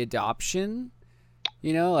of the adoption?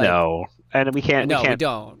 No, and we can't. No, we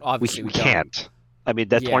don't. Obviously, we don't. can't. I mean,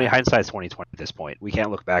 that hindsight's 2020 at this point. We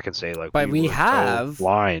can't look back and say like, but we were have so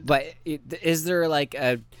blind. But is there like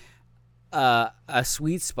a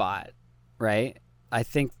sweet spot, right? I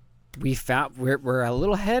think we're a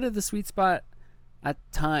little ahead of the sweet spot at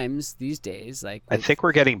times these days. Like I think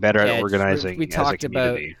we're getting better at organizing. We talked as a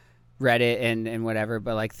community. about Reddit and whatever,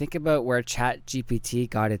 but like think about where ChatGPT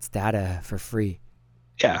got its data for free.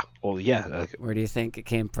 Yeah. Well, yeah. Where do you think it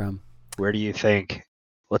came from? Where do you think?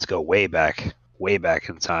 Let's go way back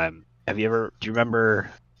in time. Do you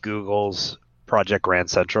remember Google's Project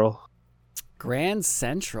Grand Central? Grand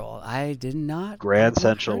Central? I did not. Grand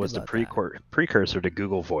Central was the precursor to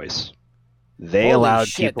Google Voice. They allowed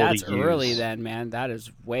people to use. That's early then, man. That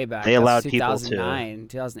is way back. They allowed people 2009,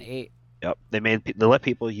 2008. Yep. They let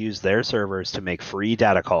people use their servers to make free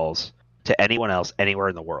data calls to anyone else anywhere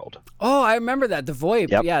in the world. Oh, I remember that. The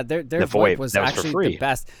VoIP. Yep. Yeah, their VoIP was actually the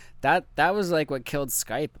best. That was like what killed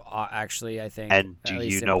Skype, actually, I think. And do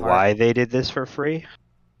you know why they did this for free?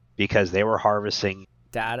 Because they were harvesting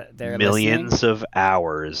millions of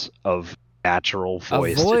hours of natural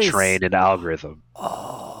voice to train an algorithm.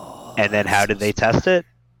 Oh. And then how did they test it?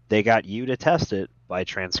 They got you to test it by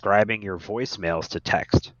transcribing your voicemails to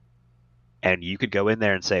text. And you could go in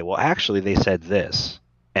there and say, well, actually, they said this.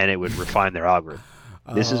 And it would refine their algorithm.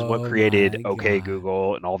 This is what created OK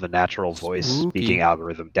Google and all the natural voice speaking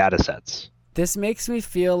algorithm data sets. This makes me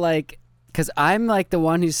feel like, because I'm like the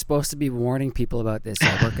one who's supposed to be warning people about this.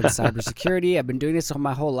 I work in cybersecurity. I've been doing this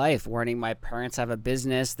my whole life, warning my parents have a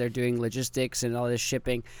business. They're doing logistics and all this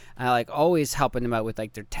shipping. I like always helping them out with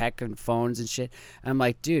like their tech and phones and shit. And I'm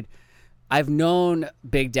like, dude, I've known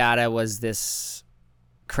big data was this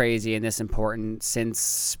crazy and this important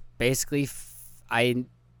since basically I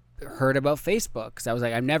heard about Facebook, because I was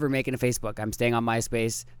like, I'm never making a Facebook. I'm staying on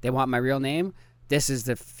MySpace. They want my real name. This is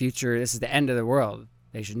the future. This is the end of the world.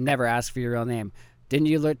 They should never ask for your real name. Didn't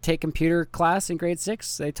you take computer class in grade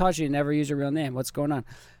 6? They taught you to never use your real name. What's going on?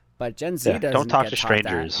 But Gen Z doesn't. Don't talk to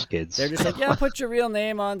strangers, kids. They're just like, yeah, put your real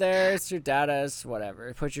name on there. It's your data. It's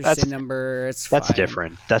whatever. Put your SIN number. It's fine. That's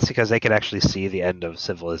different. That's because they can actually see the end of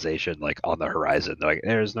civilization like on the horizon. They're like,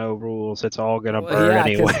 there's no rules. It's all gonna burn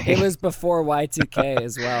anyway. It was before Y2K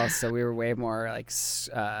as well, so we were way more like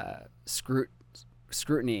scrutiny,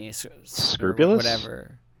 scrupulous,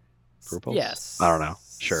 whatever. Scruples? Yes. I don't know.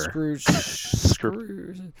 Sure.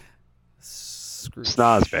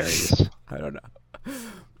 Snozberries. I don't know.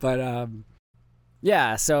 But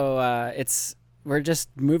yeah. So we're just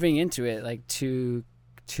moving into it like too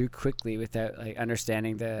quickly without like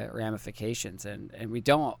understanding the ramifications, and we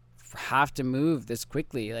don't have to move this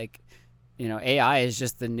quickly. Like, AI is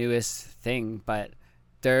just the newest thing, but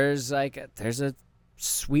there's a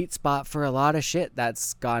sweet spot for a lot of shit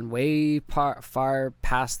that's gone way far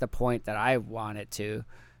past the point that I want it to.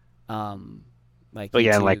 Like, but YouTube,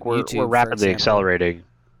 yeah, like we're rapidly accelerating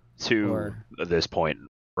to this point,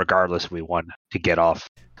 regardless if we want to get off.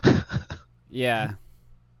 Yeah.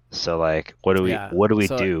 So like, what do we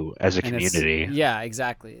do as a community? Yeah,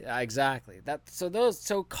 exactly.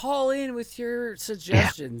 So call in with your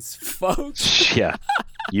suggestions, folks. Yeah.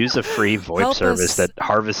 Use a free VoIP service that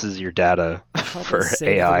harvests your data for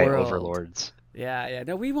AI overlords. Yeah.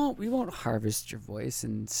 No, we won't harvest your voice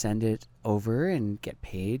and send it over and get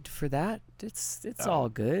paid for that. It's all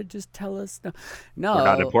good. Just tell us. No, we're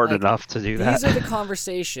not important enough to do that. These are the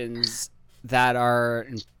conversations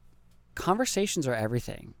conversations are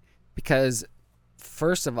everything, because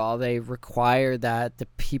first of all, they require that the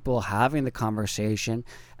people having the conversation,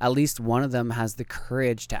 at least one of them has the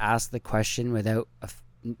courage to ask the question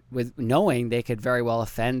with knowing they could very well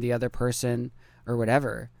offend the other person or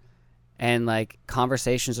whatever. And like,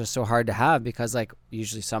 conversations are so hard to have because like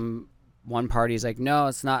usually one party's like, no,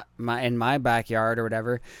 it's not in my backyard or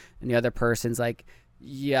whatever, and the other person's like,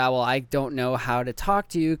 yeah, well, I don't know how to talk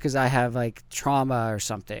to you because I have like trauma or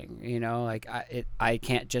something, like I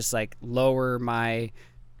can't just like lower my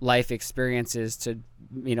life experiences to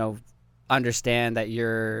understand that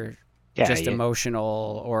you're just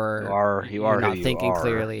emotional, or you're not thinking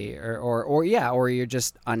clearly, or you're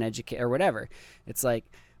just uneducated or whatever. It's like,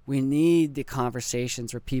 we need the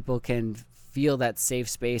conversations where people can feel that safe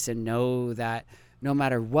space and know that no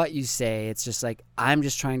matter what you say, it's just like, I'm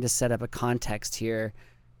just trying to set up a context here,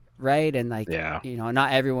 right? And like,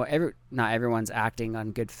 not everyone's acting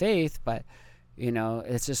on good faith, but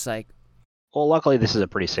it's just like, Well, luckily this is a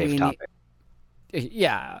pretty safe We need, topic.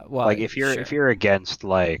 yeah, well, Like if sure. you're against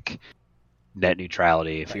like net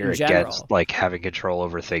neutrality, if But you're in against general, like having control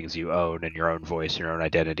over things you own and your own voice, your own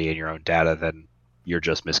identity, and your own data, then you're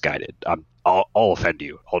just misguided. I'll offend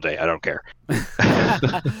you all day. I don't care. and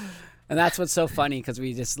that's what's so funny because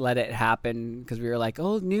we just let it happen because we were like,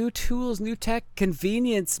 oh, new tools, new tech,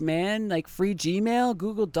 convenience, man, like free Gmail,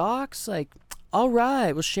 Google Docs, like, all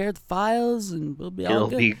right, we'll share the files and we'll be all It'll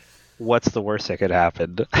good, be what's the worst that could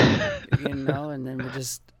happen? And then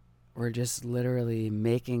we're just literally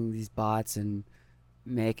making these bots and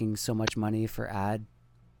making so much money for ad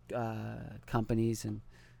companies, and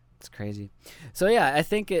it's crazy. So yeah, I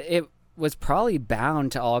think it was probably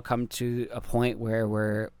bound to all come to a point where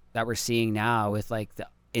we're seeing now with like the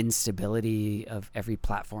instability of every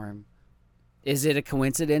platform. Is it a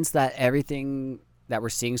coincidence that everything that we're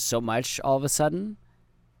seeing so much all of a sudden?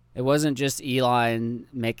 It wasn't just Elon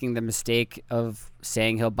making the mistake of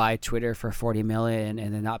saying he'll buy Twitter for 40 million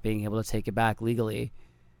and then not being able to take it back legally.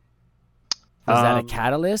 Was that a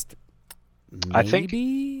catalyst? I think.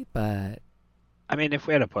 Maybe, but I mean, if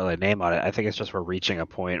we had to put a name on it, I think it's just we're reaching a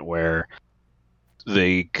point where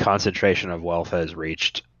the concentration of wealth has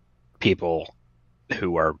reached people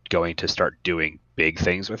who are going to start doing big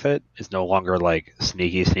things with it. It's no longer like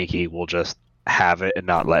sneaky. We'll just have it and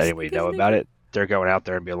not let anybody know about it. They're going out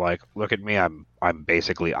there and being like, "Look at me! I'm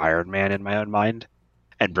basically Iron Man in my own mind,"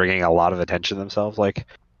 and bringing a lot of attention to themselves. Like,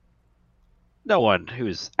 no one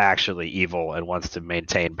who's actually evil and wants to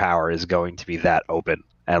maintain power is going to be that open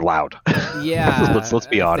and loud. yeah, let's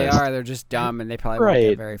be if honest. they are, they're just dumb and they probably won't Right.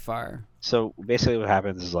 get very far. So basically, what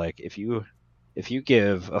happens is like if you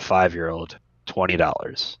give a 5-year-old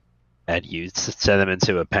 $20 and you send them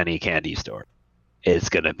into a penny candy store, it's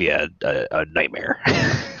gonna be a nightmare.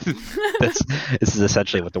 This is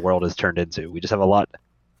essentially what the world has turned into. We just have a lot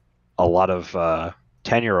of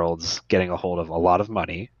 10-year-olds getting a hold of a lot of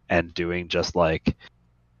money and doing just like,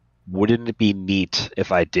 wouldn't it be neat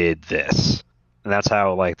if I did this? And that's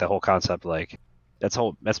how like the whole concept, like that's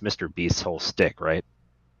Mr. Beast's whole stick, right?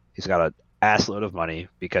 He's got an assload of money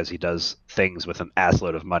because he does things with an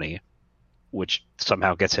assload of money, which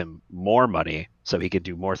somehow gets him more money so he can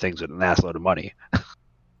do more things with an assload of money.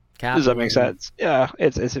 Does that make sense? Yeah,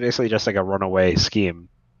 it's basically just like a runaway scheme,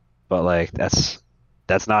 but like that's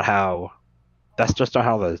just not how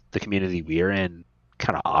the community we're in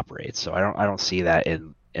kind of operates. So I don't see that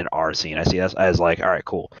in our scene. I see that as like, all right,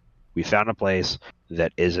 cool. We found a place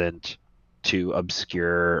that isn't too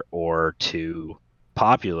obscure or too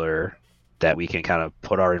popular that we can kind of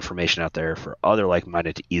put our information out there for other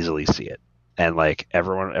like-minded to easily see it. And like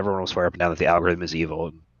everyone will swear up and down that the algorithm is evil.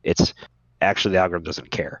 And it's actually, the algorithm doesn't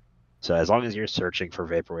care. So as long as you're searching for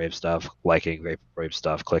vaporwave stuff, liking vaporwave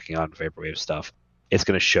stuff, clicking on vaporwave stuff, it's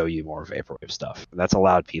going to show you more vaporwave stuff. And that's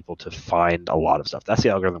allowed people to find a lot of stuff. That's the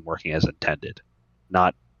algorithm working as intended,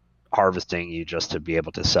 not harvesting you just to be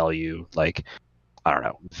able to sell you like, I don't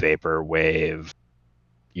know, vaporwave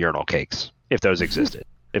urinal cakes, if those existed.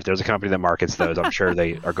 If there's a company that markets those, I'm sure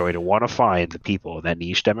they are going to want to find the people in that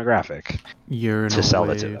niche demographic to sell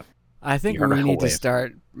it to them. I think we need to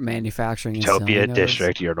start manufacturing Utopia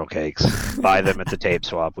District urinal cakes. Buy them at the tape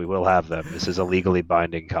swap. We will have them. This is a legally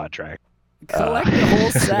binding contract. Collect the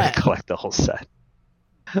whole set. Collect the whole set.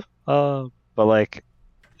 But like,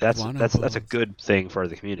 that's a good thing for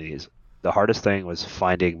the communities. The hardest thing was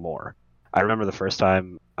finding more. I remember the first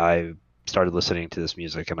time I started listening to this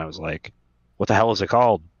music and I was like, what the hell is it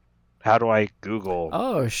called? How do I Google?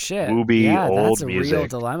 Oh shit! Wooby old that's a music. real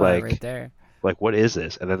dilemma right there. Like, what is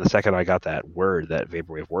this? And then the second I got that word, that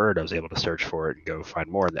vaporwave word, I was able to search for it and go find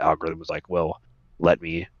more. And the algorithm was like, well, let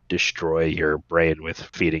me destroy your brain with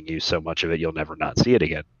feeding you so much of it you'll never not see it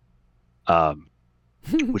again.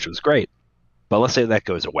 Which was great. But let's say that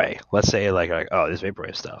goes away. Let's say like oh, this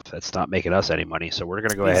vaporwave stuff, that's not making us any money, so we're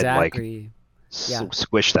gonna go ahead and like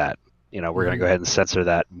squish that. You know, we're gonna go ahead and censor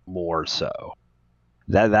that more. So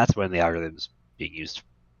that's when the algorithm's being used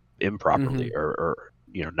improperly, or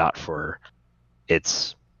you know, not for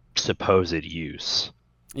its supposed use.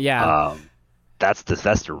 Yeah. That's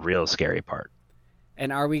the real scary part.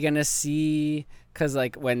 And are we gonna see? Because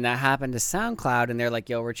like when that happened to SoundCloud, and they're like,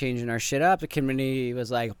 "Yo, we're changing our shit up," the community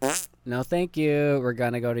was like, "No, thank you. We're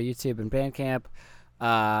gonna go to YouTube and Bandcamp,"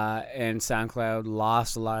 and SoundCloud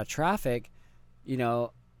lost a lot of traffic. You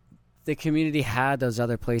know, the community had those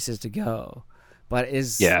other places to go, but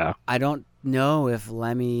I don't know if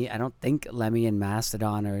Lemmy. I don't think Lemmy and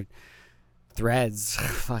Mastodon or Threads,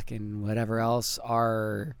 fucking whatever else,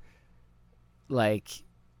 are like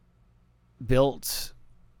built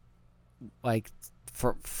like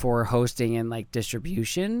for hosting and like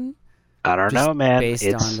distribution. I don't Just know, man. based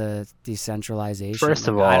on It's the decentralization. first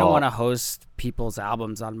Like, of I don't all, want to host people's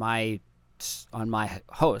albums on my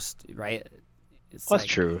host, right? It's that's like,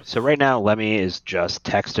 true. So right now, Lemmy is just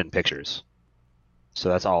text and pictures. So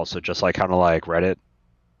that's all. So just like kind of like Reddit,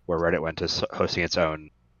 where Reddit went to hosting its own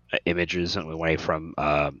images and we went from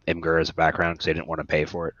Imgur as a background because they didn't want to pay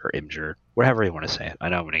for it, or Imgur, whatever you want to say it. I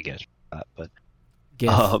know I'm gonna get that, but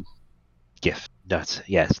GIF. GIF. Nuts.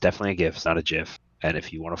 Yeah, it's definitely a GIF. It's not a GIF. And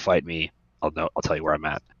if you want to fight me, I'll tell you where I'm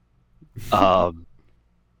at.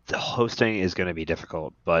 The hosting is going to be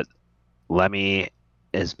difficult, but Lemmy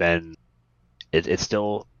has been. It's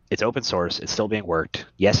open source. It's still being worked.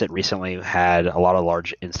 Yes, it recently had a lot of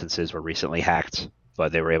large instances were recently hacked,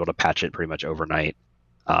 but they were able to patch it pretty much overnight.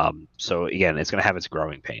 So again, it's going to have its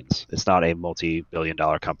growing pains. It's not a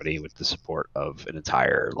multi-billion-dollar company with the support of an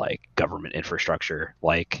entire like government infrastructure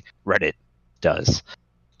like Reddit does.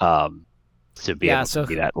 To be Yeah, able to so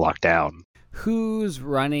be that locked down. who's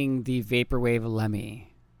running the Vaporwave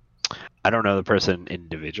Lemmy? I don't know the person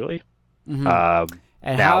individually. Mm-hmm.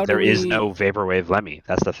 And Now how do there is we? no vaporwave Lemmy.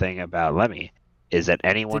 That's the thing about Lemmy, is that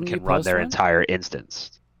anyone Didn't you can run post their one? entire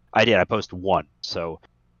instance. I did. I posted one. So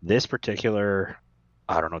this particular,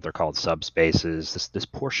 I don't know what they're called, subspaces. This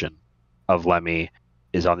portion of Lemmy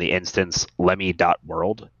is on the instance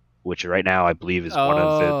Lemmy.world, which right now I believe is one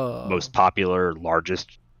of the Oh, most popular,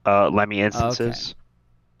 largest Lemmy okay. instances.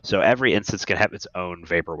 So every instance can have its own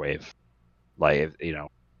vaporwave, like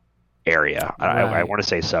area. I Right. want to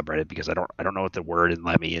say subreddit because I don't know what the word in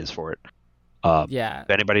Lemmy is for it. Yeah. If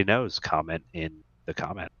anybody knows, comment in the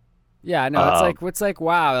comment. Yeah, no, it's like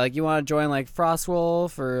wow, like you want to join like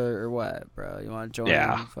Frostwolf or what, bro? You want to join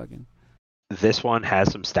Yeah. fucking This one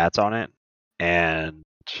has some stats on it, and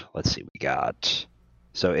let's see, we got.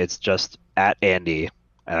 So it's just at Andy,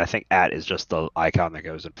 and I think at is just the icon that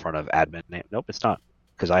goes in front of admin name. Nope, it's not,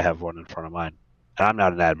 because I have one in front of mine, and I'm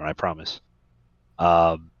not an admin, I promise.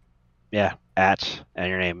 Yeah, at and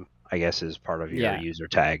your name, I guess, is part of your user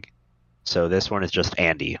tag. So this one is just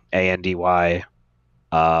Andy, ANDY,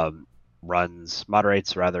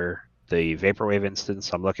 moderates rather the Vaporwave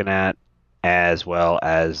instance I'm looking at, as well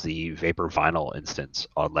as the Vapor Vinyl instance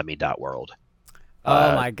on Lemmy.world.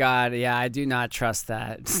 Oh my god, yeah, I do not trust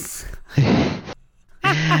that. Sorry.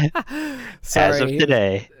 As of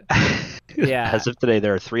today, yeah. as of today,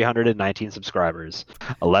 there are 319 subscribers,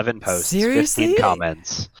 11 posts, Seriously? 15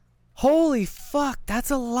 comments. Holy fuck, that's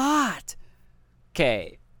a lot.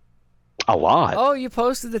 Okay. A lot. Oh, you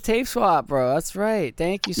posted the tape swap, bro. That's right.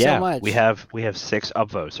 Thank you so much. we have 6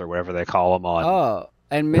 upvotes or whatever they call them on. Oh,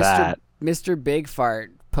 and that. Mr. Big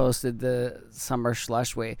Fart posted the summer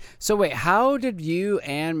slush way. So wait, how did you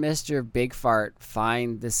and Mr. Big Fart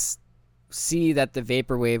find this? See that the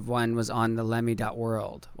Vaporwave one was on the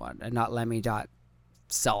Lemmy.world one and not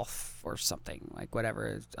Lemmy.self or something like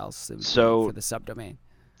whatever else for the subdomain.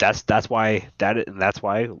 That's why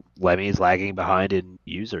Lemmy is lagging behind in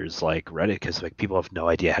users like Reddit, because like people have no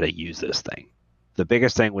idea how to use this thing. The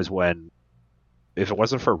biggest thing was when, if it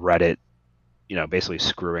wasn't for Reddit, basically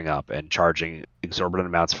screwing up and charging exorbitant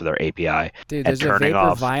amounts for their API, Dude, and there's a turning Vapor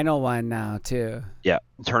off Vinyl one now too. Yeah,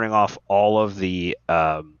 turning off all of the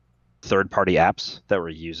third-party apps that were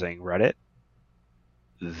using Reddit.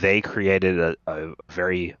 They created a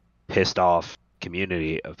very pissed off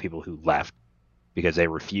community of people who left because they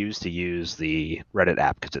refused to use the Reddit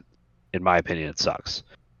app because, in my opinion, it sucks.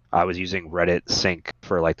 I was using Reddit Sync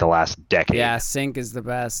for like the last decade. Yeah, Sync is the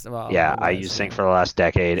best. Well, yeah, I used Sync for the last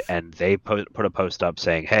decade, and they put a post up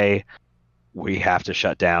saying, "Hey, we have to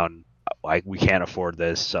shut down. We can't afford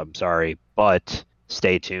this. I'm sorry, but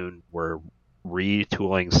stay tuned. We're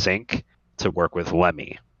retooling Sync to work with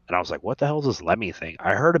Lemmy." And I was like, "What the hell is this Lemmy thing?"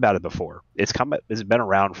 I heard about it before. It's been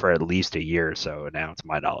around for at least a year or so now, to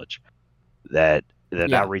my knowledge. That they're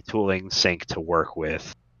now retooling Sync to work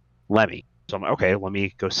with Lemmy. So I'm like, okay, let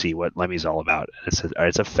me go see what Lemmy's all about. And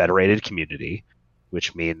it's a federated community,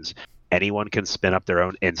 which means anyone can spin up their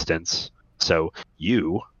own instance. So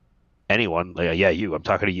anyone, I'm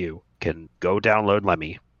talking to you, can go download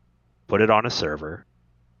Lemmy, put it on a server,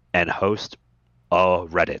 and host a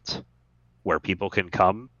Reddit where people can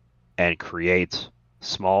come and create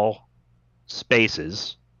small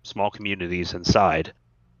spaces, small communities inside,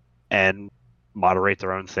 and moderate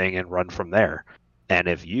their own thing and run from there. And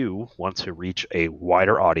if you want to reach a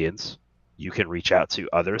wider audience, you can reach out to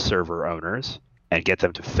other server owners and get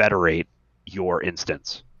them to federate your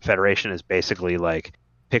instance. Federation is basically like,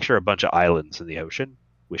 picture a bunch of islands in the ocean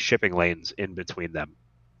with shipping lanes in between them.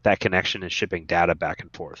 That connection is shipping data back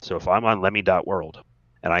and forth. So if I'm on Lemmy.world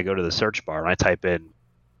and I go to the search bar and I type in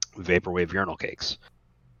Vaporwave urinal cakes,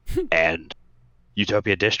 and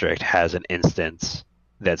Utopia District has an instance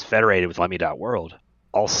that's federated with Lemmy.world,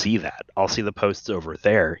 I'll see that. I'll see the posts over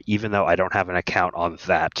there, even though I don't have an account on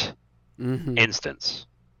that instance.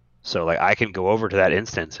 So like I can go over to that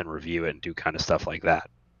instance and review it and do kind of stuff like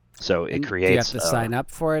that. So it And creates. do you have to sign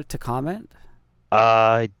up for it to comment?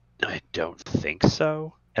 I don't think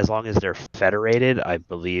so. As long as they're federated, I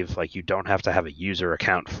believe like you don't have to have a user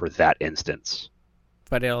account for that instance.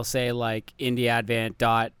 But it'll say like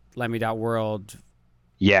indieadvent.lemmy.world.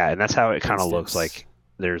 Yeah, and that's how it kind of looks Instance. like.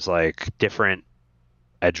 There's like different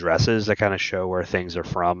addresses that kind of show where things are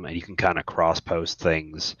from, and you can kind of cross post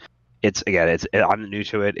things. It's again, I'm new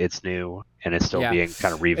to it. It's new, and it's still Yeah, being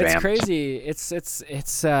kind of it's revamped. crazy. It's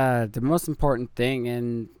the most important thing,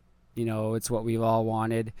 and it's what we've all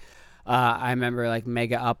wanted. I remember like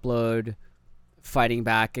Mega Upload fighting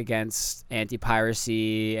back against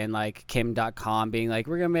anti-piracy and like Kim.com being like,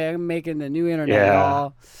 we're gonna making the new internet, Yeah,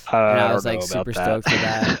 y'all. And I I don't was like know about super that. stoked for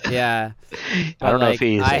that. Yeah. I But don't know if like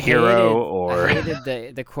he's a hero or. I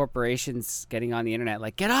hated the corporations getting on the internet.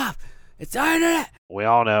 Like, get off! It's our internet. We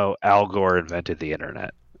all know Al Gore invented the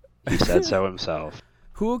internet. He said so himself.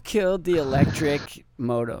 Who killed the electric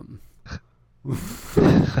modem?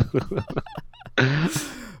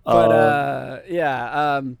 But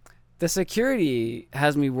yeah, the security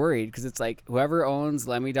has me worried because it's like whoever owns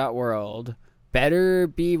Lemmy.world better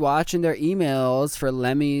be watching their emails for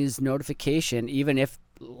Lemmy's notification, even if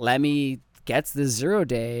Lemmy gets the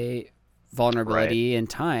 0-day vulnerability in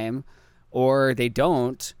time, or they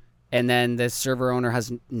don't, and then the server owner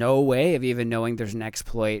has no way of even knowing there's an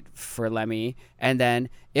exploit for Lemmy. And then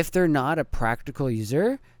if they're not a practical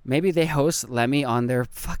user, maybe they host Lemmy on their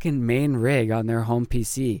fucking main rig on their home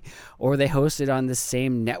PC, or they host it on the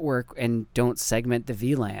same network and don't segment the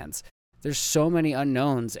VLANs. There's so many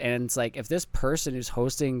unknowns, and it's like if this person who's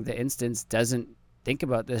hosting the instance doesn't think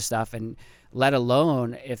about this stuff, and let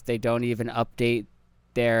alone if they don't even update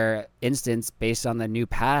their instance based on the new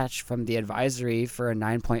patch from the advisory for a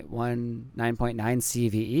 9.1, 9.9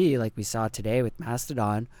 CVE like we saw today with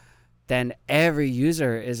Mastodon, then every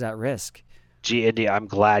user is at risk. Gee, Indy, I'm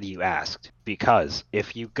glad you asked, because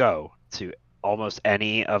if you go to almost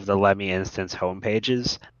any of the Lemmy instance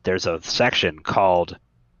homepages, there's a section called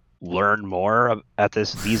Learn More at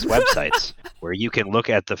these websites where you can look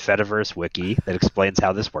at the Fediverse wiki that explains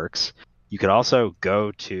how this works. You can also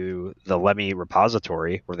go to the Lemmy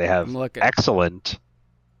repository where they have excellent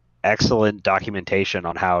documentation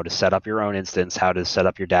on how to set up your own instance, how to set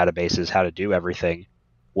up your databases, how to do everything,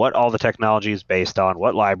 what all the technology is based on,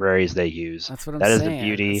 what libraries they use. That's what I'm That is saying. the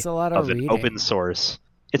beauty It's a lot of an reading. open source.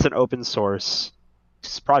 It's an open source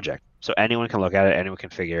project, so anyone can look at it, anyone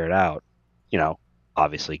can figure it out.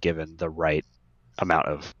 Obviously given the right amount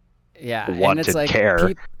of and it's like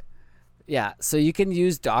care. So you can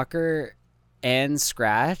use Docker and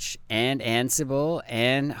Scratch and Ansible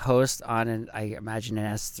and host on I imagine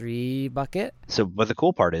an S3 bucket. So, but the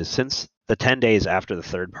cool part is, since the 10 days after the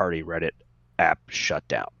third-party Reddit app shut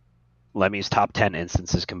down, Lemmy's top 10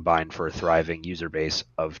 instances combined for a thriving user base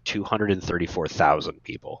of 234,000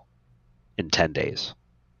 people in 10 days.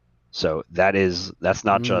 So that's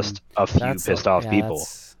not just a few pissed off people.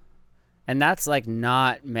 And that's like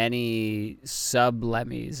not many sub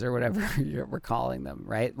Lemmys or whatever we're calling them,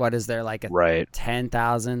 right? What is there, like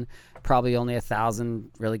 10,000? Probably only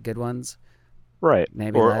 1,000 really good ones. Right.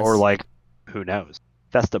 Maybe or like, who knows?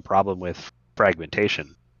 That's the problem with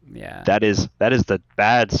fragmentation. Yeah. That is the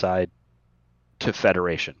bad side to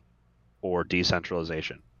federation or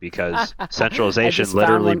decentralization, because centralization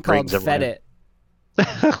literally brings everyone in.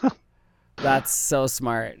 That's so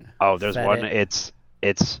smart. Oh, there's one. It's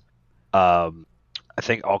I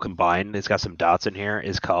think all combined, it's got some dots in here,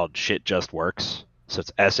 is called Shit Just Works. So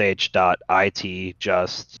it's sh.it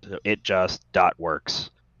just.works.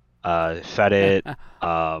 Fedit.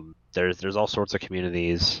 There's all sorts of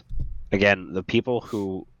communities. Again, the people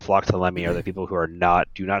who flock to Lemmy are the people who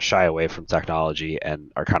do not shy away from technology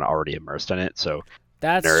and are kind of already immersed in it. So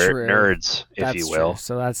that's true. Nerds, if you will. True.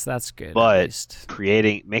 So that's good. But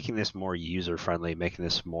making this more user friendly, making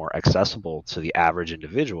this more accessible to the average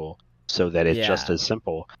individual, so that it's just as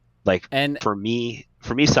simple. Like, and for me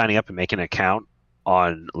signing up and making an account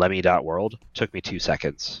on Lemmy.world took me 2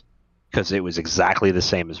 seconds, because it was exactly the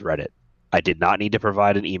same as Reddit. I did not need to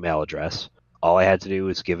provide an email address. All I had to do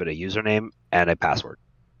was give it a username and a password.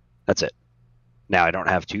 That's it. Now, I don't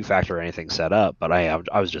have two-factor or anything set up, but I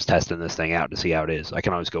was just testing this thing out to see how it is. I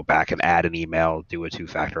can always go back and add an email, do a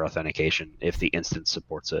two-factor authentication if the instance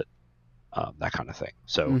supports it, that kind of thing.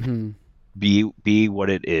 So be what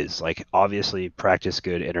it is. Like, obviously, practice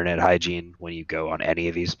good internet hygiene when you go on any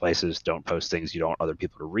of these places. Don't post things you don't want other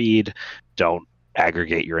people to read. Don't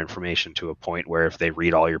aggregate your information to a point where if they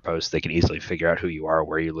read all your posts, they can easily figure out who you are,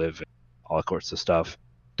 where you live, all sorts of stuff.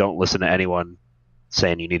 Don't listen to anyone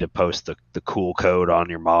saying you need to post the cool code on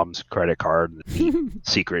your mom's credit card and the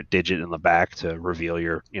secret digit in the back to reveal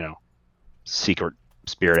your, secret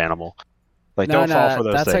spirit animal. Like, don't fall for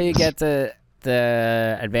those that's things. how you get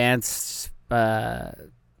the advanced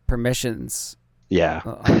permissions. Yeah.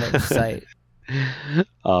 On the site.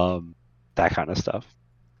 That kind of stuff.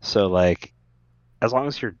 So, like, as long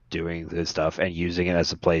as you're doing this stuff and using it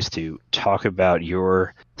as a place to talk about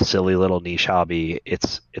your silly little niche hobby,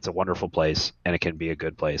 it's a wonderful place, and it can be a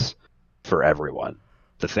good place for everyone.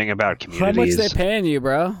 The thing about communities... How much they paying you,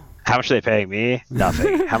 bro? How much are they paying me?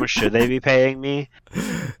 Nothing. How much should they be paying me?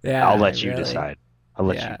 Yeah, I'll let you decide.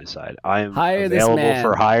 you decide. I'm hire available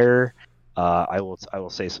for hire. I will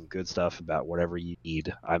say some good stuff about whatever you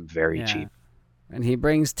need. I'm very cheap. And he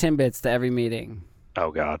brings Timbits to every meeting.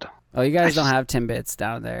 Oh God. Oh, you guys don't have Timbits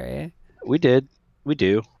down there, eh? We do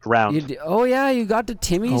around. Oh yeah, you got the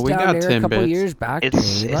Timmies down there a couple years back.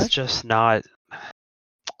 It's just not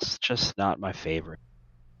my favorite.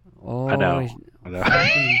 Oh, I know.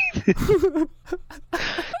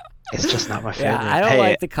 It's just not my favorite. Yeah, I don't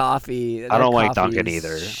like the coffee. I don't like Dunkin'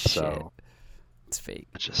 either. So it's fake.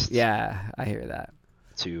 Just I hear that.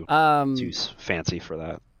 Too fancy for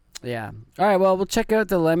that. Yeah. All right. Well, we'll check out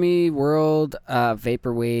the Lemmy World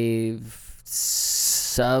Vaporwave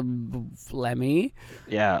sub Lemmy.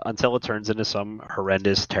 Yeah, until it turns into some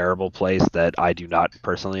horrendous, terrible place that I do not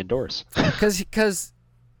personally endorse. Because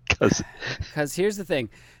here's the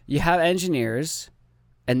thing: you have engineers,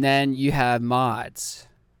 and then you have mods,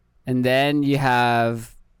 and then you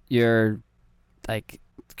have your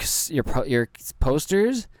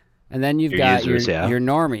posters, and then you've got users, your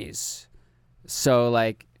normies. So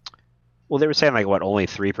like. Well, they were saying only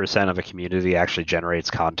 3% of a community actually generates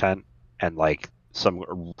content, and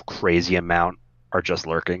some crazy amount are just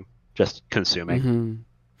lurking, just consuming. Mm-hmm.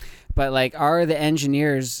 But are the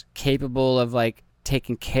engineers capable of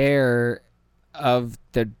taking care of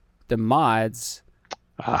the mods?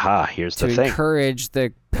 Here's the thing. To encourage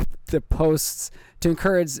the posts, to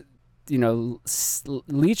encourage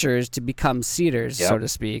leechers to become seeders, so to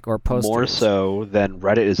speak, or posters. More so than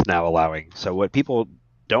Reddit is now allowing. So what people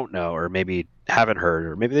don't know, or maybe haven't heard,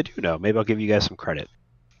 or maybe they do know, maybe I'll give you guys some credit.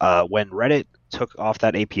 When Reddit took off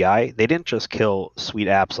that API, they didn't just kill sweet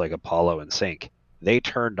apps like Apollo and Sync. They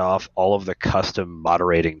turned off all of the custom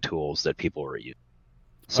moderating tools that people were using.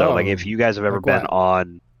 So if you guys have ever been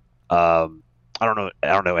on, I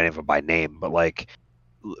don't know any of them by name, but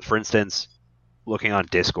for instance, looking on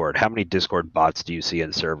Discord, how many Discord bots do you see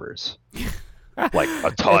in servers? A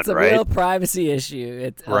ton, it's a right? real privacy issue.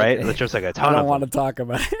 Right? It's just a ton. I don't want to talk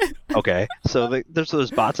about it. Okay, so there's those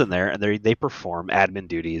bots in there, and they perform admin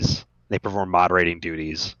duties. They perform moderating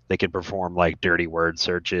duties. They can perform dirty word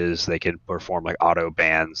searches. They can perform auto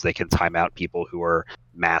bans. They can time out people who are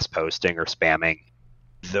mass posting or spamming.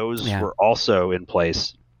 Those were also in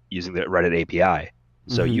place using the Reddit API.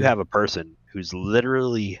 So you have a person whose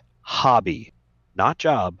literally hobby, not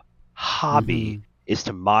job, hobby is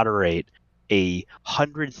to moderate a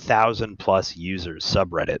 100,000 plus users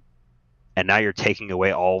subreddit, and now you're taking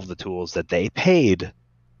away all of the tools that they paid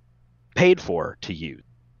for to use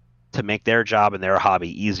to make their job and their hobby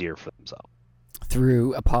easier for themselves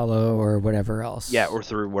through Apollo or whatever else. Yeah, or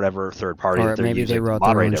through whatever third party or that they're maybe using they wrote to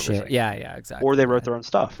moderate their own everything. shit. Yeah, exactly. Or they wrote their own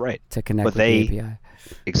stuff, right? To connect with the API.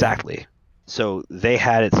 Exactly. So they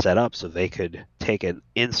had it set up so they could take an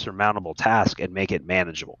insurmountable task and make it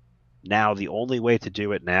manageable. Now, the only way to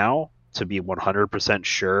do it now, to be 100%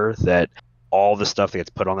 sure that all the stuff that gets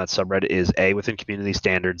put on that subreddit is A, within community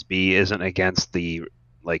standards, B, isn't against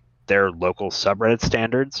their local subreddit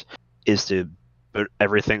standards, is to put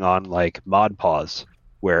everything on mod pause,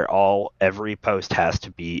 where every post has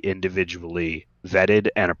to be individually vetted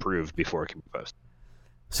and approved before it can be posted.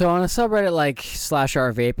 So on a subreddit like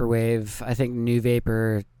 /r Vaporwave, I think New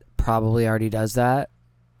Vapor probably already does that.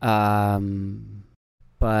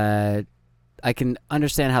 But I can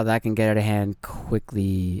understand how that can get out of hand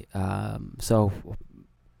quickly. So,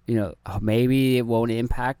 maybe it won't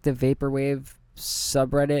impact the Vaporwave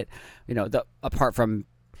subreddit, apart from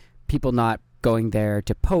people not going there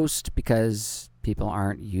to post because people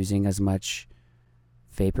aren't using as much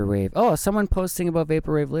Vaporwave. Oh, someone posting about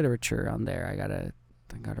Vaporwave literature on there. I gotta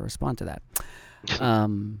respond to that.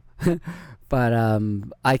 But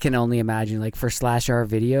I can only imagine for /r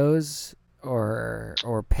videos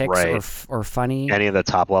or pics or funny. Any of the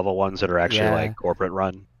top level ones that are actually corporate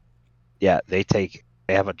run. Yeah, they take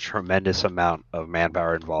They have a tremendous amount of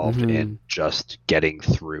manpower involved in just getting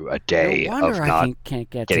through a No day of wonder I not can't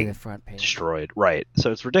get to getting the front page. destroyed. Right.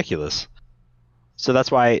 So it's ridiculous. So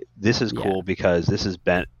that's why this is Yeah. cool, because this is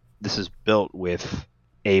built with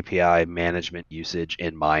API management usage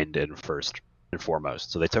in mind and first and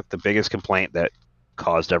foremost. So they took the biggest complaint that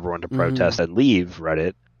caused everyone to protest and leave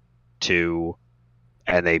Reddit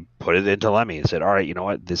and they put it into Lemmy and said, all right, you know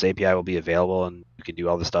what, this API will be available and you can do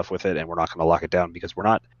all the stuff with it, and we're not going to lock it down because we're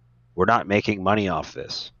not making money off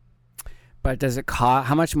this. But does it cost?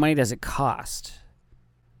 How much money does it cost?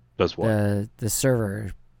 Does what? The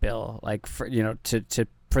server bill, like for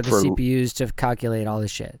for the CPUs to calculate all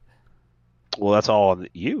this shit. Well, that's all on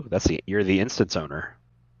you. You're the instance owner.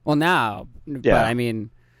 Well, now, Yeah. But I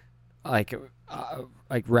mean, like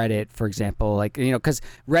Reddit, for example, because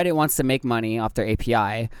Reddit wants to make money off their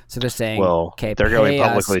API, so they're saying, well, okay, they're going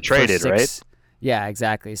publicly traded, right? Yeah,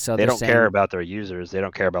 exactly. So they don't saying, care about their users. They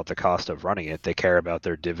don't care about the cost of running it. They care about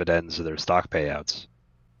their dividends or their stock payouts.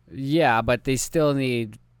 Yeah, but they still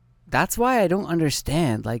need. That's why I don't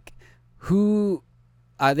understand. Like, who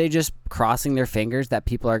are they just crossing their fingers that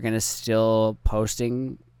people are going to still post,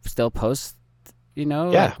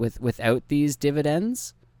 Yeah. like without these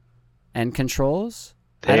dividends and controls?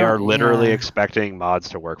 They are literally expecting mods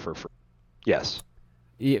to work for free. Yes.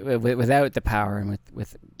 Without the power and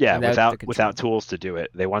without tools to do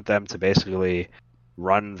it. They want them to basically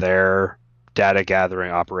run their data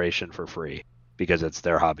gathering operation for free because it's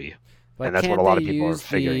their hobby. But and that's what a lot of people are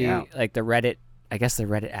figuring out. Like the Reddit, I guess the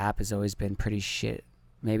Reddit app has always been pretty shit.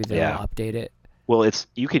 Maybe they'll update it. Well,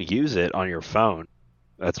 you can use it on your phone.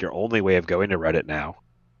 That's your only way of going to Reddit now.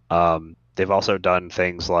 They've also done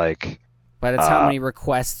things like. But it's how many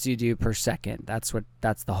requests you do per second. That's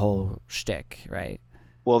the whole shtick, right?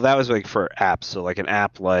 Well, that was like for apps. So like an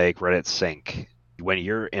app like Reddit Sync, when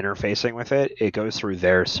you're interfacing with it, it goes through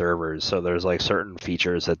their servers. So there's like certain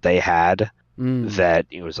features that they had that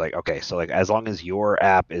it was like, okay, so like as long as your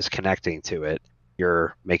app is connecting to it,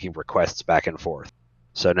 you're making requests back and forth.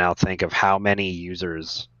 So now think of how many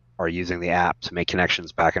users are using the app to make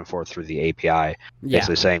connections back and forth through the API.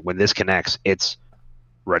 Basically saying when this connects, it's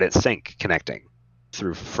Reddit Sync connecting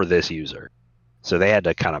for this user. So they had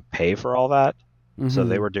to kind of pay for all that. So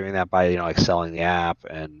they were doing that by like selling the app,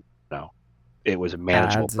 and it was a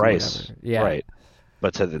manageable price, right?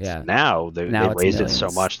 But now they raised it so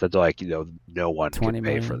much that they're like, no one can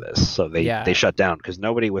pay for this, so they shut down because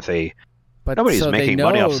nobody's making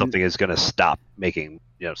money off something is going to stop making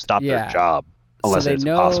their job unless it's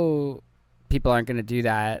impossible. People aren't going to do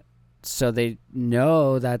that, so they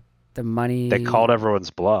know that the money. They called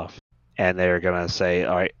everyone's bluff, and they're going to say,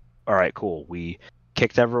 all right, cool, we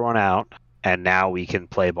kicked everyone out. And now we can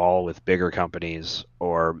play ball with bigger companies,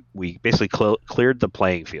 or we basically cleared the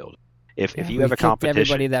playing field. If you have a competition,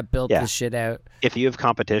 everybody that built this shit out. If you have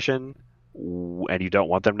competition and you don't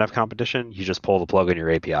want them to have competition, you just pull the plug on your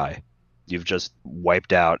API. You've just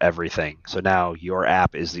wiped out everything. So now your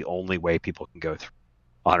app is the only way people can go through.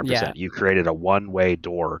 100%. Yeah. You created a one-way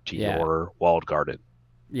door to your walled garden.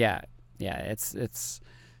 Yeah, it's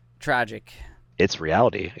tragic. It's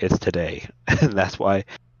reality. It's today, and that's why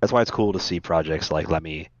it's cool to see projects like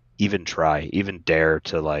Lemmy even dare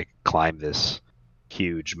to like climb this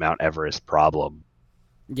huge Mount Everest problem.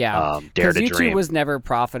 Yeah, dare to YouTube dream. was never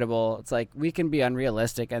profitable. It's like we can be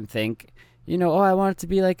unrealistic and think, I want it to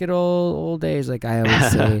be like in old days, like I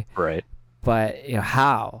always say. Right. But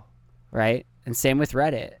how, right? And same with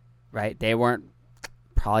Reddit, right? They weren't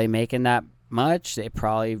probably making that much. They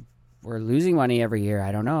probably were losing money every year.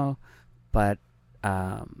 I don't know, but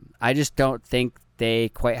I just don't think they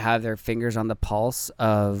quite have their fingers on the pulse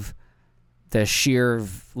of the sheer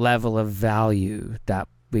level of value that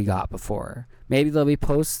we got before. Maybe there'll be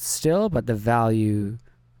posts still, but the value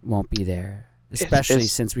won't be there, especially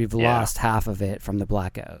since we've lost half of it from the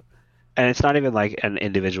blackout. And it's not even like an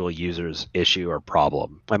individual user's issue or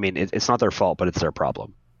problem. I mean, it's not their fault, but it's their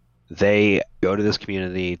problem. They go to this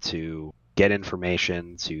community to get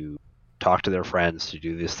information, to talk to their friends, to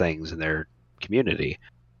do these things in their community.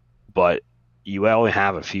 But you only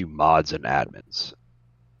have a few mods and admins.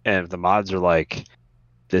 And if the mods are like,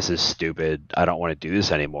 this is stupid, I don't want to do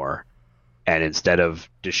this anymore, and instead of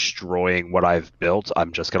destroying what I've built,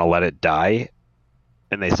 I'm just going to let it die,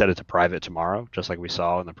 and they set it to private tomorrow, just like we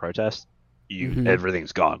saw in the protest,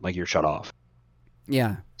 everything's gone. Like, you're shut off.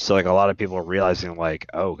 Yeah. So, like, a lot of people are realizing, like,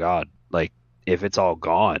 oh, God, like, if it's all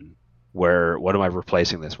gone, what am I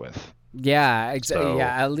replacing this with? Yeah, exactly. So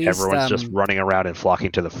at least everyone's just running around and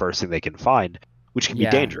flocking to the first thing they can find, which can be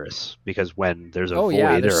dangerous because when there's a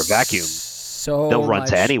void or a vacuum, they'll run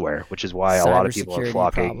to anywhere, which is why a lot of people are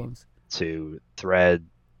flocking. to Thread,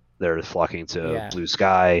 they're flocking to Yeah. Blue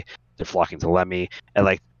Sky, they're flocking to Lemmy, and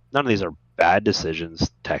like none of these are bad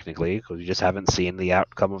decisions technically because we just haven't seen the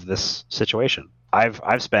outcome of this situation.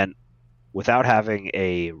 I've spent without having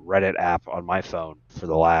a Reddit app on my phone for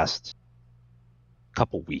the last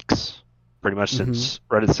couple weeks, pretty much since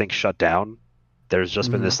Reddit Sync shut down. There's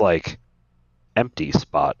just been this like empty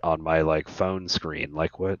spot on my like phone screen.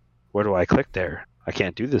 Like where do I click there? I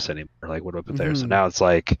can't do this anymore. Like what do I put there? So now it's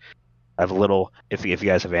like I have a little. If you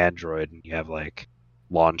guys have Android and you have like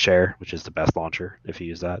Lawn Chair, which is the best launcher if you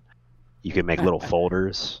use that, you can make little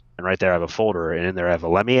folders. And right there I have a folder, and in there I have a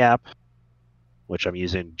Lemmy app, which I'm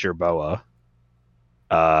using Jerboa,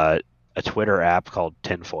 a Twitter app called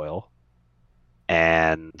Tinfoil,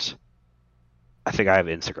 and I think I have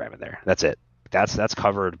Instagram in there. That's it. That's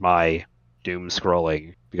covered my doom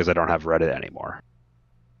scrolling because I don't have Reddit anymore,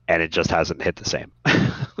 and it just hasn't hit the same.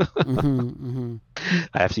 I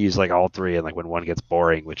have to use like all three, and like when one gets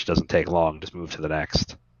boring, which doesn't take long, just move to the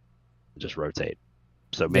next, and just rotate.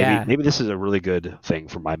 So maybe this is a really good thing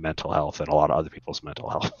for my mental health and a lot of other people's mental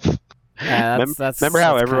health. Yeah, remember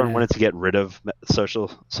how everyone kinda... wanted to get rid of social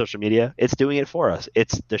media? It's doing it for us.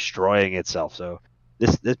 It's destroying itself. So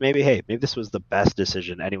this maybe this was the best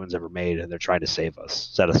decision anyone's ever made, and they're trying to save us,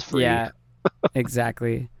 set us free. Yeah,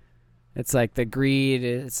 exactly. It's like the greed.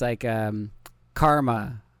 It's like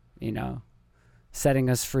karma, setting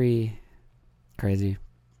us free. Crazy.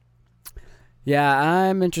 Yeah,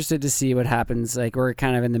 I'm interested to see what happens. Like we're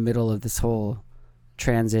kind of in the middle of this whole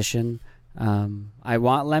transition. I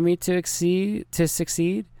want Lemmy to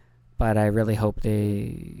succeed, but I really hope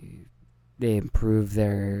they improve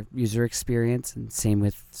their user experience, and same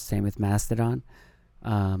with Mastodon.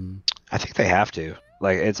 I think they have to.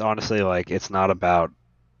 Like it's honestly like it's not about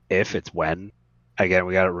if, it's when. Again,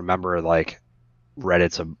 we got to remember like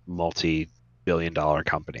Reddit's a multi-billion-dollar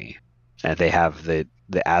company, and they have the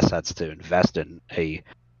assets to invest in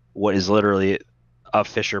what is literally a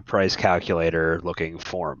Fisher Price calculator looking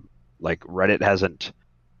form. Like Reddit hasn't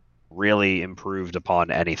really improved upon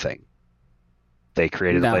anything. They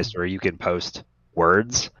created a place where you can post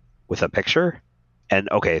words with a picture, and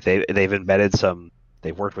okay, they've embedded some.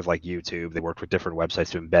 They've worked with like YouTube. They worked with different websites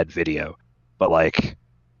to embed video, but like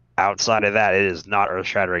outside of that, it is not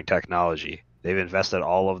earth-shattering technology. They've invested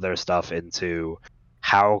all of their stuff into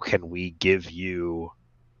how can we give you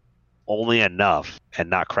only enough and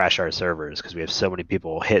not crash our servers because we have so many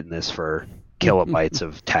people hitting this for kilobytes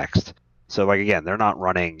of text. So like again, they're not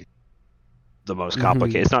running the most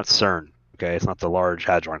complicated. It's not CERN, okay? It's not the Large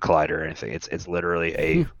Hadron Collider or anything. It's literally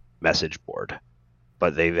a message board,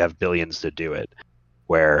 but they have billions to do it.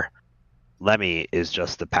 Where Lemmy is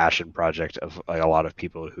just the passion project of like a lot of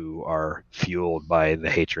people who are fueled by the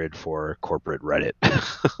hatred for corporate Reddit.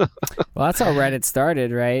 Well, that's how Reddit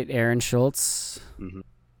started, right? Aaron Schultz. I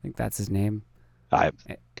think that's his name. I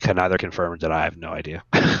can neither confirm or deny. I have no idea.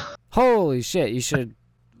 Holy shit! You should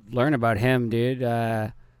learn about him, dude.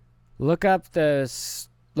 Look up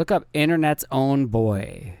Internet's Own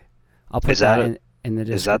Boy. I'll put that in the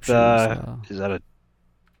description. Is that a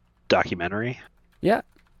documentary? Yeah.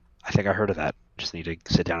 I think I heard of that. Just need to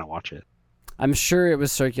sit down and watch it. I'm sure it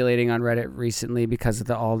was circulating on Reddit recently because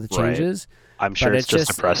of all the changes. Right. I'm sure it's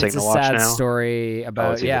just depressing to watch now. It's a sad story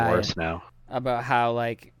about it's even worse now. About how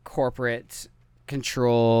like corporate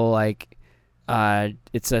control, like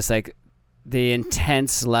it's just like the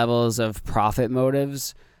intense levels of profit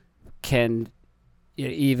motives can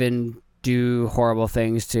even do horrible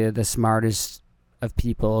things to the smartest of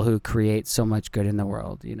people who create so much good in the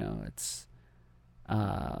world. It's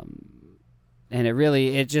and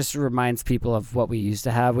it just reminds people of what we used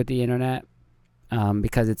to have with the internet,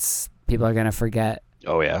 because people are gonna forget.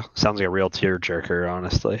 Oh yeah, sounds like a real tearjerker,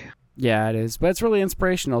 honestly. Yeah, it is, but it's really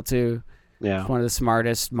inspirational too. Yeah, it's one of the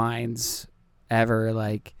smartest minds ever.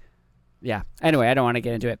 Like, yeah. Anyway, I don't want to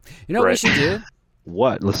get into it. You know what we should do?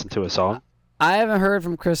 What? Listen to a song? I haven't heard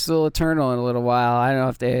from Crystal Eternal in a little while. I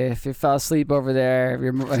don't know if you fell asleep over there. If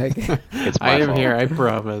you're like, it's my fault. I am here. I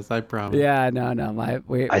promise. Yeah, no.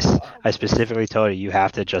 I specifically told you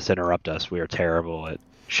have to just interrupt us. We are terrible at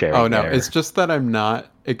sharing. Oh no, it's just that I'm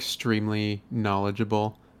not extremely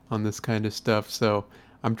knowledgeable on this kind of stuff, so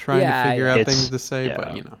I'm trying to figure out things to say.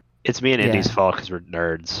 But it's me and Indy's fault because we're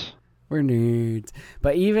nerds. We're nerds.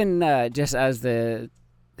 But even just as the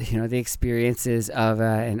experiences of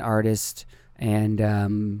an artist.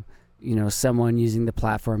 And someone using the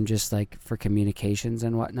platform just like for communications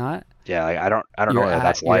and whatnot. Yeah, like, I don't know what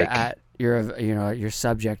that's like. You're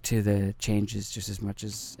subject to the changes just as much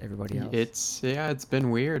as everybody else. It's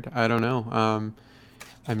been weird. I don't know.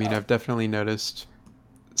 I mean, I've definitely noticed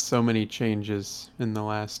so many changes in the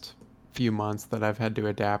last few months that I've had to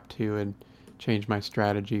adapt to and change my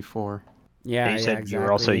strategy for. Yeah, And you said exactly. you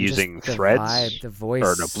were also And just using the Threads vibe, the voice.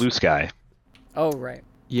 or no, Blue Sky. Oh, right.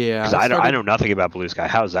 Yeah, Because I know nothing about Blue Sky.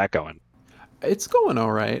 How's that going? It's going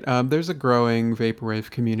all right. There's a growing vaporwave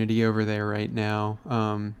community over there right now.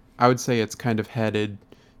 I would say it's kind of headed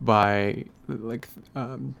by like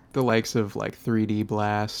the likes of like 3D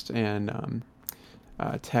Blast and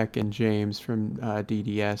Tech and James from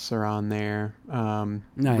DDS are on there.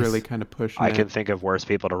 Nice. Really kind of pushing I it. can think of worse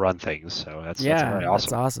people to run things, so that's Yeah, very that's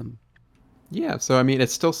awesome. awesome. Yeah, so I mean,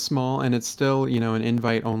 it's still small and it's still, an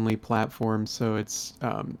invite-only platform, so it's,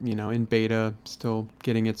 in beta, still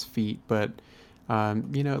getting its feet, but,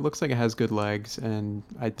 it looks like it has good legs, and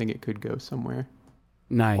I think it could go somewhere.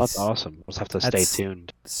 Nice. Well, that's awesome. We'll just have to That's stay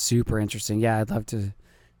tuned. super interesting. Yeah, I'd love to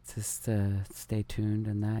stay tuned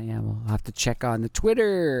on that. Yeah, we'll have to check on the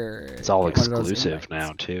Twitter. It's all Get one of those exclusive invites.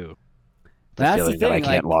 now too. That's the feeling that I thing,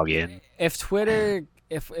 can't like, log in. If Twitter,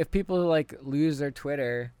 if people like lose their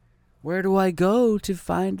Twitter, where do I go to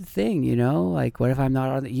find the thing? Like, what if I'm not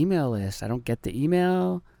on the email list? I don't get the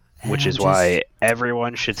email. Which is why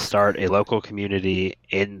everyone should start a local community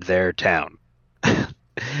in their town.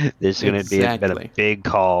 There's going to been a Exactly. big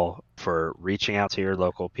call for reaching out to your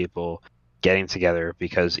local people, getting together,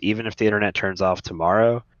 because even if the internet turns off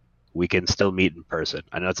tomorrow, we can still meet in person.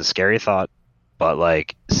 I know it's a scary thought, but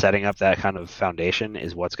like setting up that kind of foundation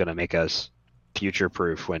is what's going to make us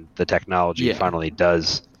future-proof when the technology Yeah. finally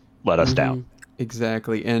does let us down.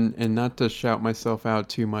 Exactly, and not to shout myself out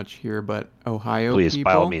too much here, but Ohio Please,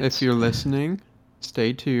 by all people, means. if you're listening,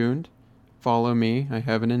 stay tuned. Follow me. I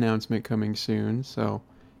have an announcement coming soon, so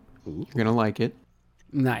Ooh. you're gonna like it.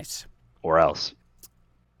 Nice. Or else.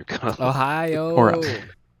 Ohio. Or else.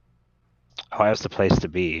 Ohio's the place to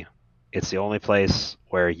be. It's the only place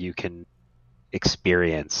where you can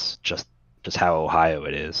experience just how Ohio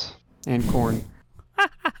it is. And corn.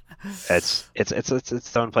 It's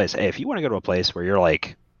its own place. Hey, if you want to go to a place where you're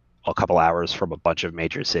like a couple hours from a bunch of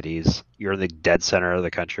major cities, you're in the dead center of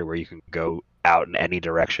the country where you can go out in any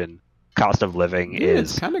direction. Cost of living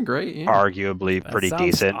It's is kind of great. Yeah. arguably That pretty sounds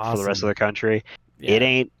decent for the rest awesome. of the country. Yeah. It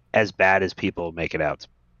ain't as bad as people make it out.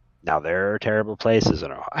 Now there are terrible places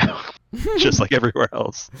in Ohio, just like everywhere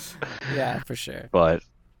else. Yeah, for sure. But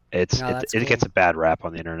it cool. gets a bad rap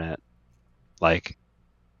on the internet. Like,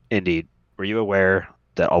 indeed, were you aware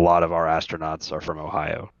that a lot of our astronauts are from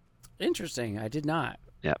Ohio? Interesting. I did not.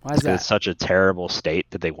 Yeah, Why is that? it's such a terrible state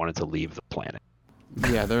that they wanted to leave the planet.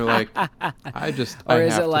 Yeah, they're like, or I is have it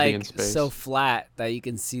to be like in space. so flat that you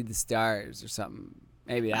can see the stars or something?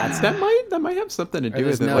 Maybe that's that might have something to or do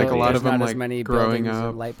there's with it. no, like a lot there's of them not as like many growing buildings or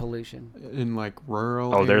up light pollution. in like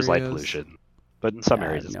rural. Oh, there's light areas. pollution, but in some Yeah, I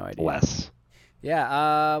areas have it's no idea. less.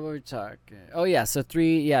 Yeah, what were we talking? Oh yeah, so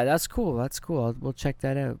 3. Yeah, that's cool. That's cool. We'll check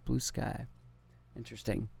that out. Blue Sky.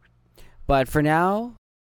 Interesting. But for now,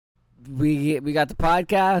 we got the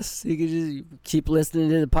podcast. You can just keep listening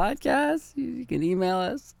to the podcast. You can email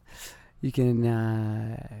us. You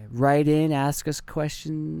can write in, ask us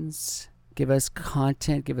questions, give us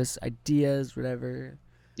content, give us ideas, whatever.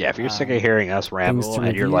 Yeah, if you're sick of hearing us ramble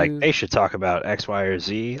and you're like, review. they should talk about X, Y, or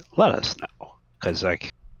Z, let us know, because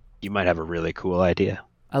like you might have a really cool idea.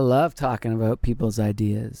 I love talking about people's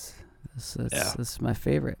ideas. This is my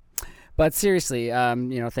favorite. But seriously,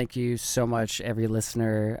 thank you so much, every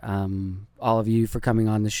listener, all of you, for coming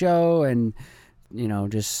on the show and,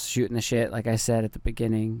 just shooting the shit, like I said at the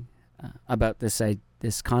beginning, about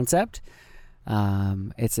this concept.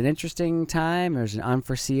 It's an interesting time. There's an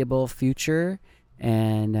unforeseeable future,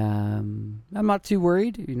 and I'm not too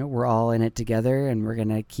worried. We're all in it together, and we're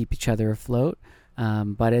gonna keep each other afloat.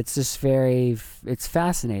 But it's just it's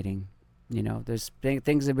fascinating. There's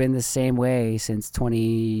things have been the same way since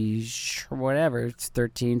 13,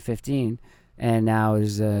 15, and now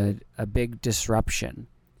there's a big disruption,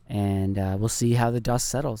 and we'll see how the dust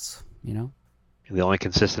settles. The only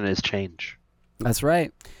consistent is change. That's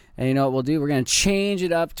right. And you know what we'll do? We're going to change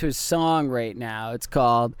it up to a song right now. It's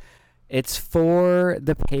called It's For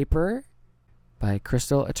the Paper by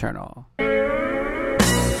Crystal Eternal.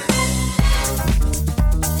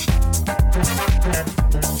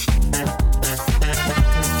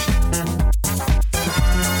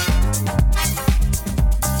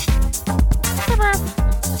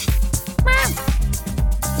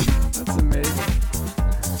 That's amazing.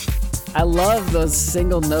 I love those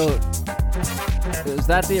single note. Was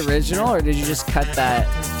that the original, or did you just cut that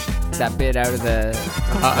bit out of the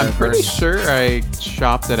I'm pretty verse? sure I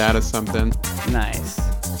chopped it out of something. Nice.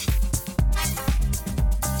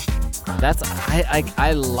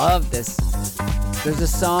 I love this There's a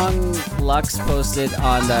song Lux posted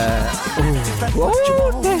on the.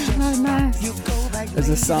 Ooh, that's not nice. There's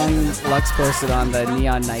a song Lux posted on the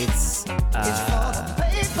Neon Nights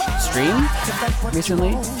stream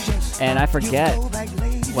recently, and I forget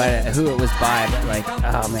who it was by, but like,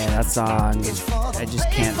 oh man, that song, I just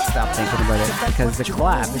can't stop thinking about it because the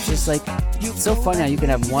clap, it's just like, it's so funny how you can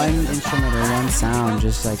have one instrument or one sound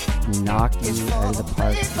just like knock you out of the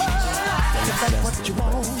park.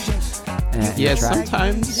 Yeah,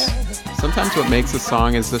 sometimes what makes a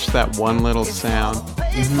song is just that one little sound.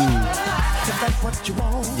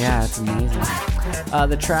 Yeah, it's amazing.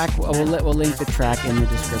 The track, we'll link the track in the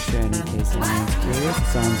description in case anyone's curious.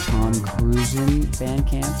 It's on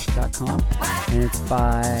TomCruisinBandcamp.com, and it's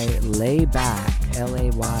by Layback,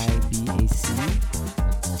 Laybac.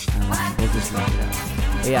 We'll just look it up.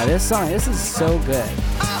 But yeah, this is so good.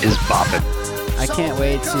 Is bopping. I can't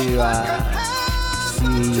wait to see you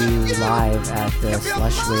live at the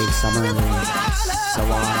Slushwave Summer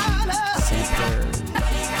Salon Sampler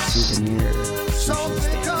Souvenir Sushi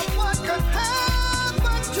Stand.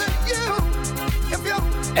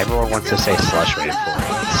 Everyone wants to say slush wave for it.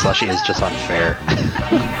 Slushy is just unfair.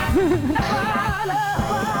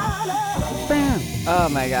 Oh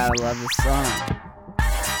my god, I love this song.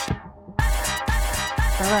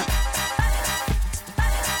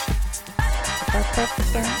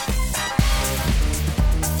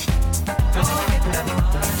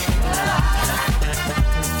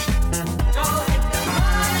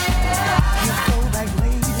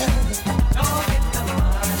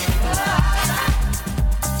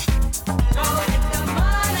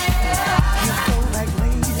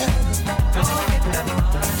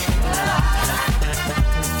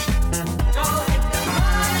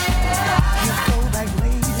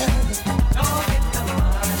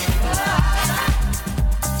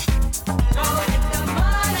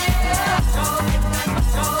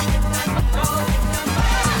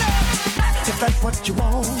 What you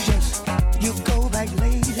want, just you go back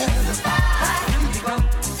later.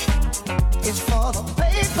 It's for the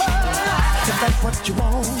paper. If that's what you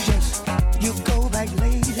want, just you go back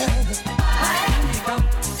later.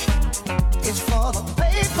 It's for the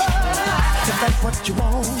paper. If that's what you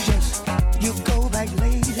want, just you go back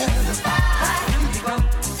later.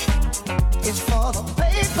 It's for the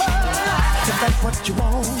paper. If that's what you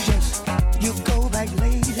want, just you go back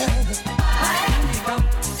later.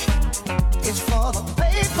 It's for the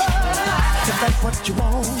paper. If that's what you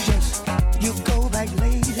want, just you go back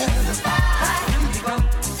later.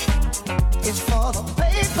 It's for the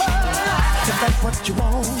paper. If that's what you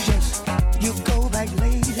want, just you go back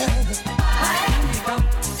later.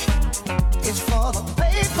 It's for the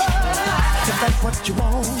paper. If that's what you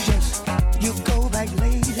want, just you go back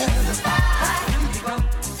later.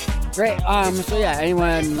 Great. So yeah,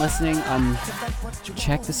 anyone listening,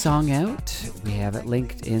 check the song out. We have it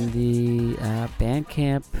linked in the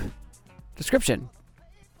Bandcamp description.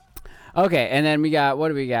 Okay, and then what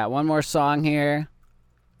do we got? One more song here.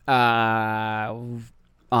 On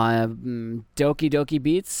Doki Doki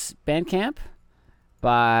Beats Bandcamp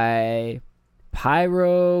by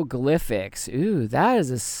Pyroglyphics. Ooh, that is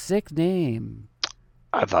a sick name.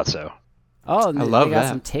 I thought so. Oh, I love they got that.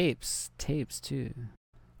 some tapes too.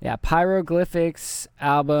 Yeah, Pyroglyphics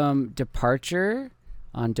album Departure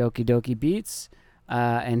on Doki Doki Beats.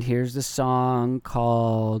 And here's the song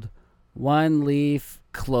called One Leaf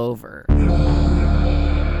Clover. Ooh,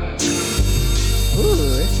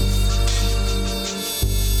 this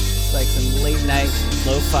is like some late night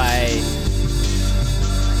lo-fi,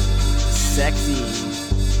 sexy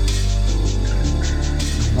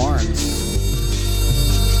horns.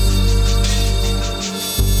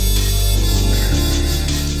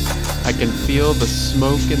 I can feel the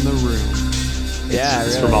smoke in the room. Yeah,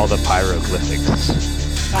 It's really. from all the pyroglyphics.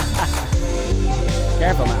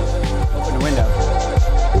 Careful now. Open the window.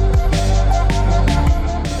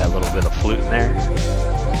 That little bit of flute in there.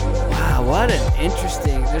 Wow, what an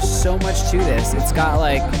interesting. There's so much to this. It's got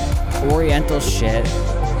like Oriental shit.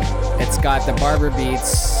 It's got the barber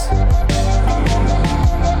beats.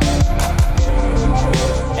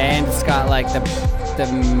 And it's got like the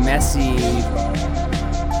messy,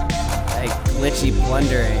 like glitchy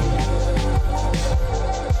plundering.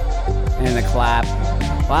 And the clap.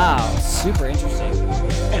 Wow, super interesting.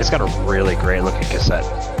 And it's got a really great looking cassette.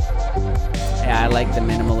 Yeah, I like the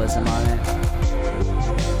minimalism on it.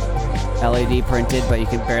 LED printed, but you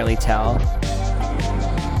can barely tell.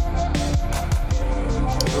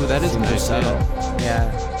 Oh, that is Super nice. subtle.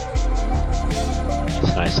 Yeah.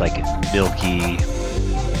 It's nice, like milky,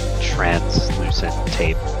 translucent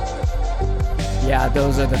tape. Yeah,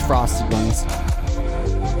 those are the frosted ones.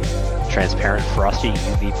 transparent, frosty,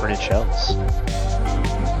 UV printed shells,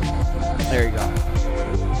 There you go.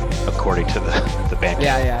 according to the band.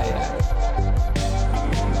 Yeah.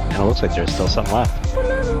 And it looks like there's still some left.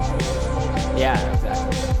 Yeah,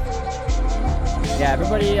 exactly. Yeah,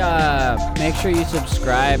 everybody, make sure you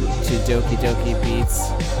subscribe to Doki Doki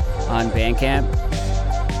Beats on Bandcamp.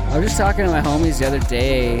 I was just talking to my homies the other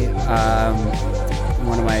day,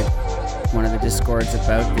 one of the Discords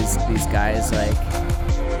about these guys. Like,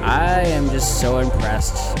 I am just so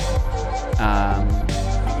impressed.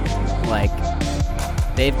 Like,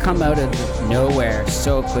 they've come out of nowhere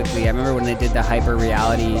so quickly. I remember when they did the hyper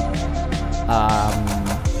reality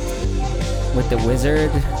with the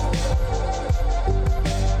wizard.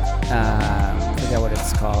 I forget what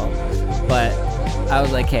it's called, but I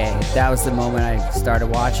was like, hey, that was the moment I started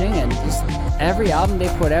watching, and just every album they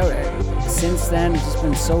put out since then has just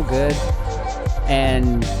been so good,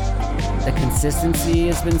 and the consistency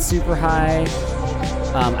has been super high.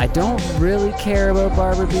 I don't really care about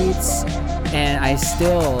Barber Beats, and I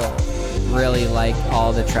still really like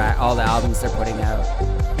all the albums they're putting out.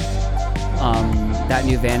 That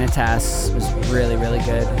new Vanitas was really, really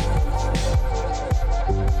good.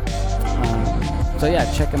 So yeah,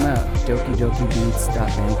 check them out.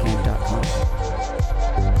 dokidokibeats.bandcamp.com.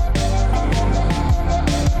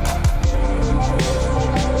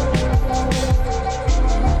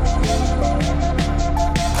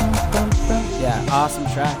 Yeah, awesome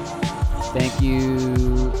track. Thank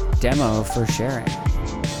you, Demo, for sharing.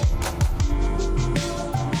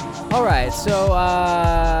 All right, so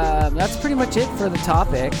that's pretty much it for the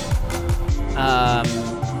topic.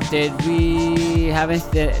 Did we have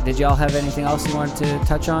anything? Did y'all have anything else you wanted to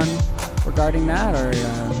touch on regarding that, or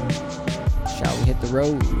shall we hit the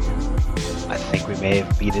road? I think we may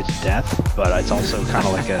have beat it to death, but it's also kind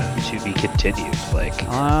of like a to be continued. Like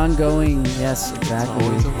Ongoing, yes, exactly.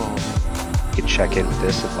 Always evolving. you can check in with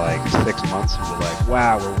this in like 6 months and be like,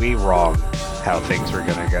 "Wow, were we wrong? How things were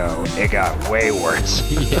gonna go? It got way worse."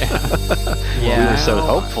 Yeah. We were so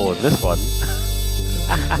hopeful in this one.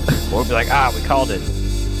 We'll be like, we called it.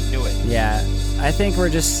 Do it. Yeah, I think we're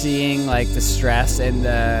just seeing like the stress and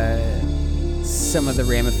some of the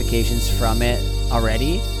ramifications from it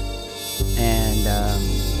already, and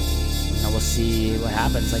we'll see what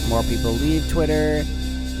happens. Like, more people leave Twitter.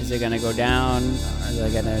 Is it gonna go down? Are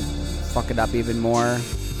they gonna fuck it up even more?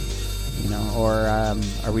 Or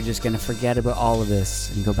are we just gonna forget about all of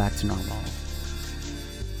this and go back to normal?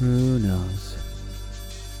 Who knows?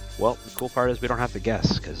 Well, the cool part is we don't have to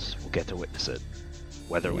guess because we'll get to witness it,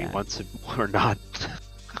 whether we want to or not.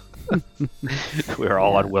 We're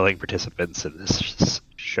all unwilling participants in this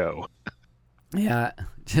show. Yeah,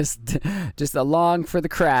 just along for the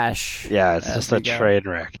crash. Yeah, it's just a train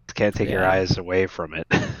wreck. You can't take your eyes away from it.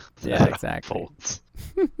 Yeah, exactly.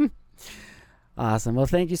 Awesome. Well,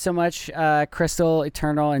 thank you so much, Crystal,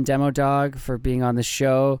 Eternal, and Demo Dog, for being on the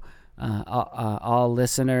show. All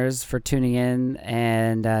listeners for tuning in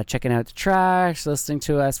and checking out the tracks, listening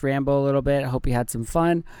to us ramble a little bit. I hope you had some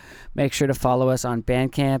fun. Make sure to follow us on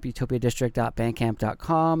Bandcamp,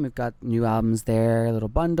 utopiadistrict.bandcamp.com. We've got new albums there, a little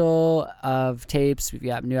bundle of tapes. We've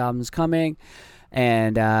got new albums coming.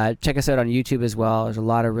 And check us out on YouTube as well. There's a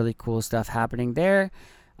lot of really cool stuff happening there,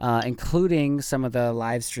 including some of the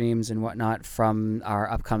live streams and whatnot from our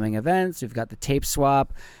upcoming events. We've got the tape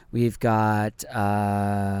swap. We've got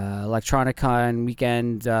Electronicon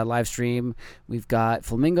weekend live stream. We've got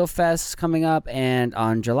Flamingo Fest coming up. And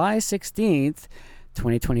on July 16th,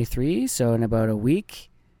 2023, so in about a week,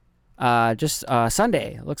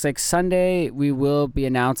 Sunday. Looks like Sunday we will be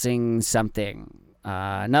announcing something.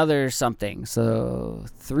 Another something. So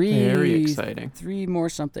Very exciting. 3 more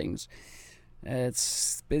somethings.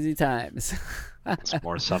 It's busy times. It's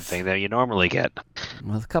more something than you normally get.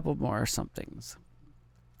 Well, a couple more somethings.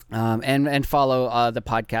 And follow the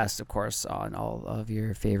podcast, of course, on all of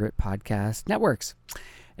your favorite podcast networks.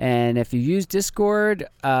 And if you use Discord,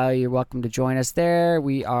 you're welcome to join us there.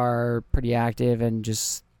 We are pretty active and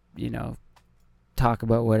just, talk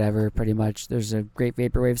about whatever, pretty much. There's a great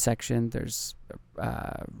Vaporwave section. There's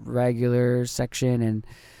a regular section, and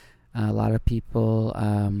a lot of people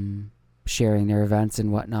sharing their events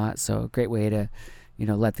and whatnot. So a great way to,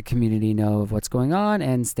 let the community know of what's going on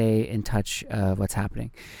and stay in touch of what's happening.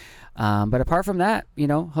 But apart from that,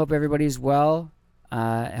 hope everybody's well.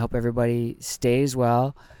 I hope everybody stays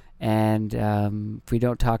well. And if we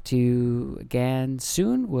don't talk to you again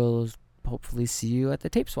soon, we'll hopefully see you at the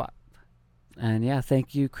tape swap. And yeah,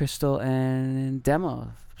 thank you, Crystal and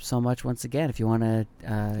Demo, so much once again. If you want to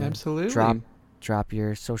absolutely drop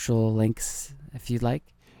your social links if you'd like.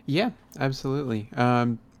 Yeah, absolutely.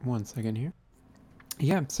 1 second here.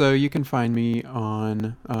 Yeah, so you can find me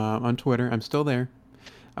on Twitter. I'm still there.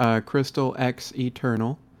 Crystal X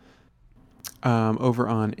Eternal. Over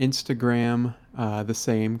on Instagram, the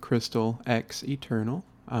same Crystal X Eternal.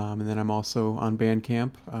 And then I'm also on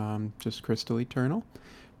Bandcamp, just Crystal Eternal.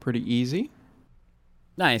 Pretty easy.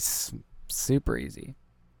 Nice. Super easy.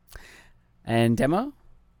 And Demo?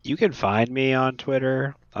 You can find me on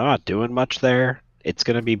Twitter. I'm not doing much there. It's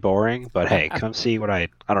gonna be boring, but hey, come see what I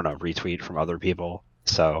don't know, retweet from other people.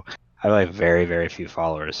 So I have like very, very few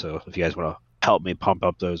followers. So if you guys want to help me pump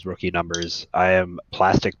up those rookie numbers, I am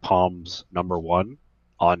Plastic Palms #1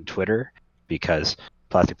 on Twitter because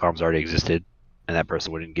Plastic Palms already existed and that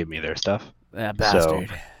person wouldn't give me their stuff. That bastard.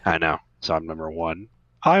 So I know. So I'm #1.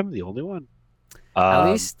 I'm the only one.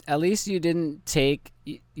 At least you didn't take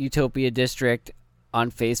Utopia District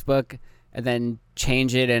on Facebook and then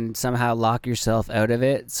change it and somehow lock yourself out of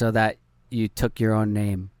it so that you took your own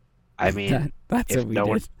name. I mean, that's what we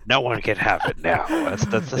did. No one can have it now. That's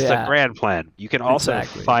Yeah. the grand plan. You can also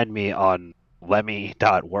Exactly. find me on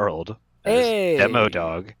Lemmy.world as Hey! Demo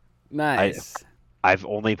Dog. Nice. I've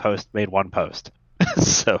only made one post,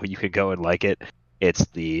 so you could go and like it. It's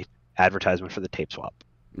the advertisement for the tape swap.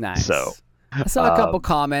 Nice. So I saw a couple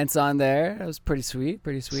comments on there. That was pretty sweet.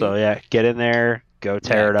 So yeah, get in there, go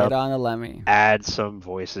tear it up. Get on the Lemmy. Add some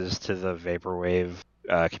voices to the vaporwave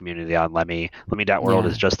community on Lemmy. Lemmy.world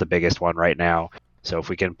is just the biggest one right now. So if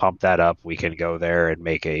we can pump that up, we can go there and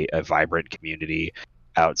make a vibrant community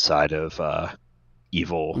outside of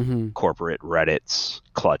evil corporate Reddit's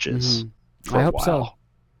clutches. For I a hope while. so.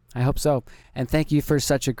 I hope so. And thank you for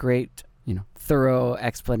such a great, thorough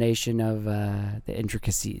explanation of the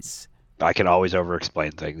intricacies. I can always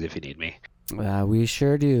over-explain things if you need me. We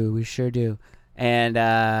sure do. We sure do. And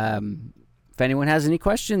if anyone has any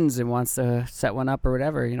questions and wants to set one up or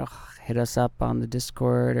whatever, hit us up on the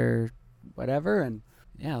Discord or whatever. And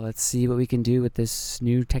yeah, let's see what we can do with this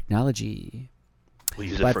new technology. We'll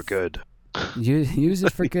use it for good. Use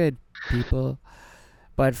it for good, people.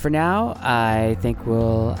 But for now, I think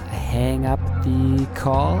we'll hang up the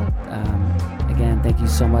call. Again, thank you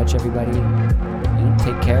so much, everybody.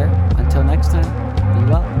 Take care. Until next time,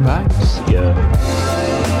 be well. Bye. See ya.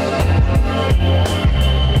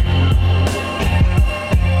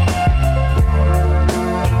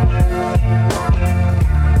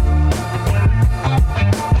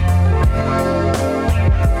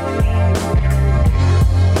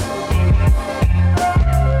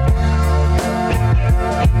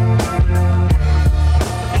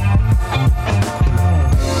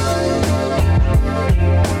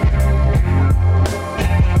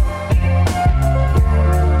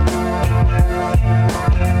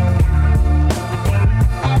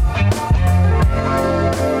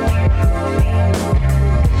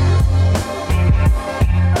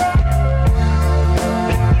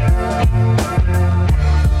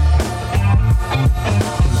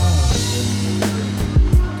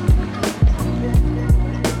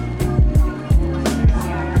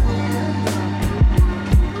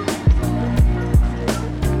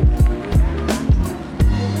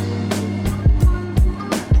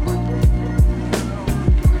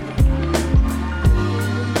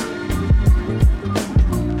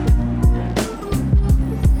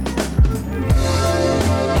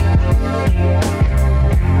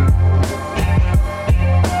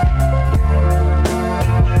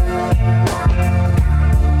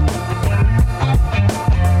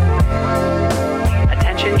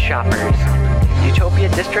 shoppers. Utopia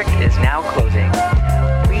District is now closing.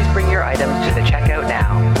 Please bring your items to the checkout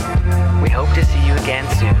now. We hope to see you again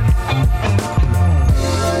soon.